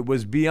 If it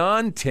was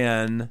beyond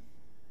 10,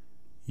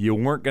 you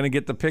weren't going to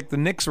get the pick. The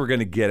Knicks were going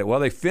to get it.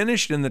 Well, they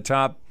finished in the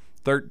top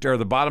or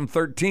the bottom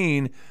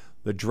 13.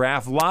 The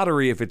draft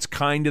lottery, if it's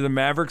kind to the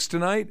Mavericks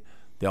tonight,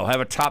 they'll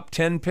have a top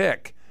 10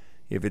 pick.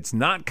 If it's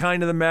not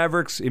kind to the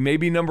Mavericks, it may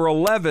be number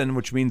 11,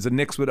 which means the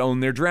Knicks would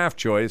own their draft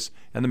choice,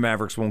 and the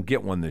Mavericks won't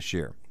get one this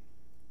year.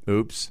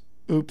 Oops.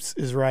 Oops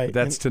is right. But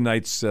that's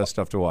tonight's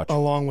stuff to watch.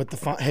 Along with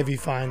the heavy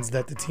fines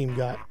that the team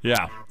got.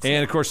 Yeah.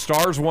 And, of course,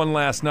 Stars won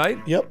last night.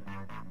 Yep.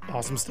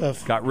 Awesome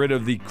stuff. Got rid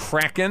of the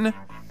Kraken.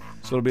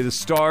 So it'll be the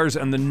Stars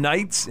and the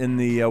Knights in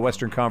the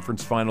Western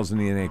Conference Finals in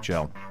the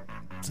NHL.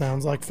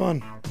 Sounds like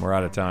fun. We're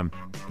out of time.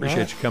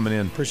 Appreciate you coming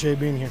in. Appreciate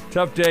being here.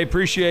 Tough day.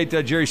 Appreciate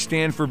Jerry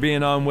Stanford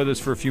being on with us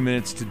for a few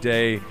minutes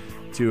today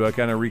to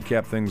kind of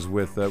recap things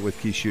with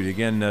Keith Schutte.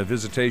 Again,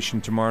 visitation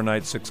tomorrow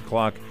night, 6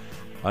 o'clock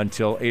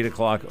until 8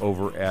 o'clock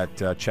over at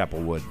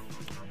Chapelwood.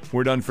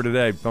 We're done for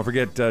today. Don't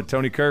forget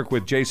Tony Kirk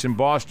with Jason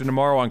Boston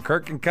tomorrow on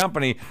Kirk and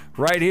Company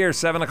right here,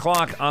 7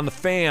 o'clock on The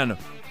Fan,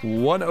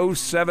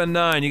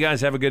 107.9. You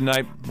guys have a good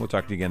night. We'll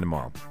talk to you again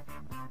tomorrow.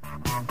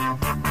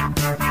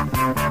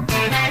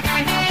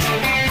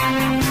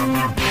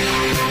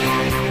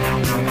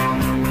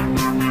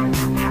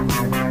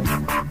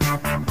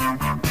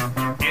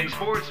 In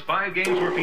sports, 5 games were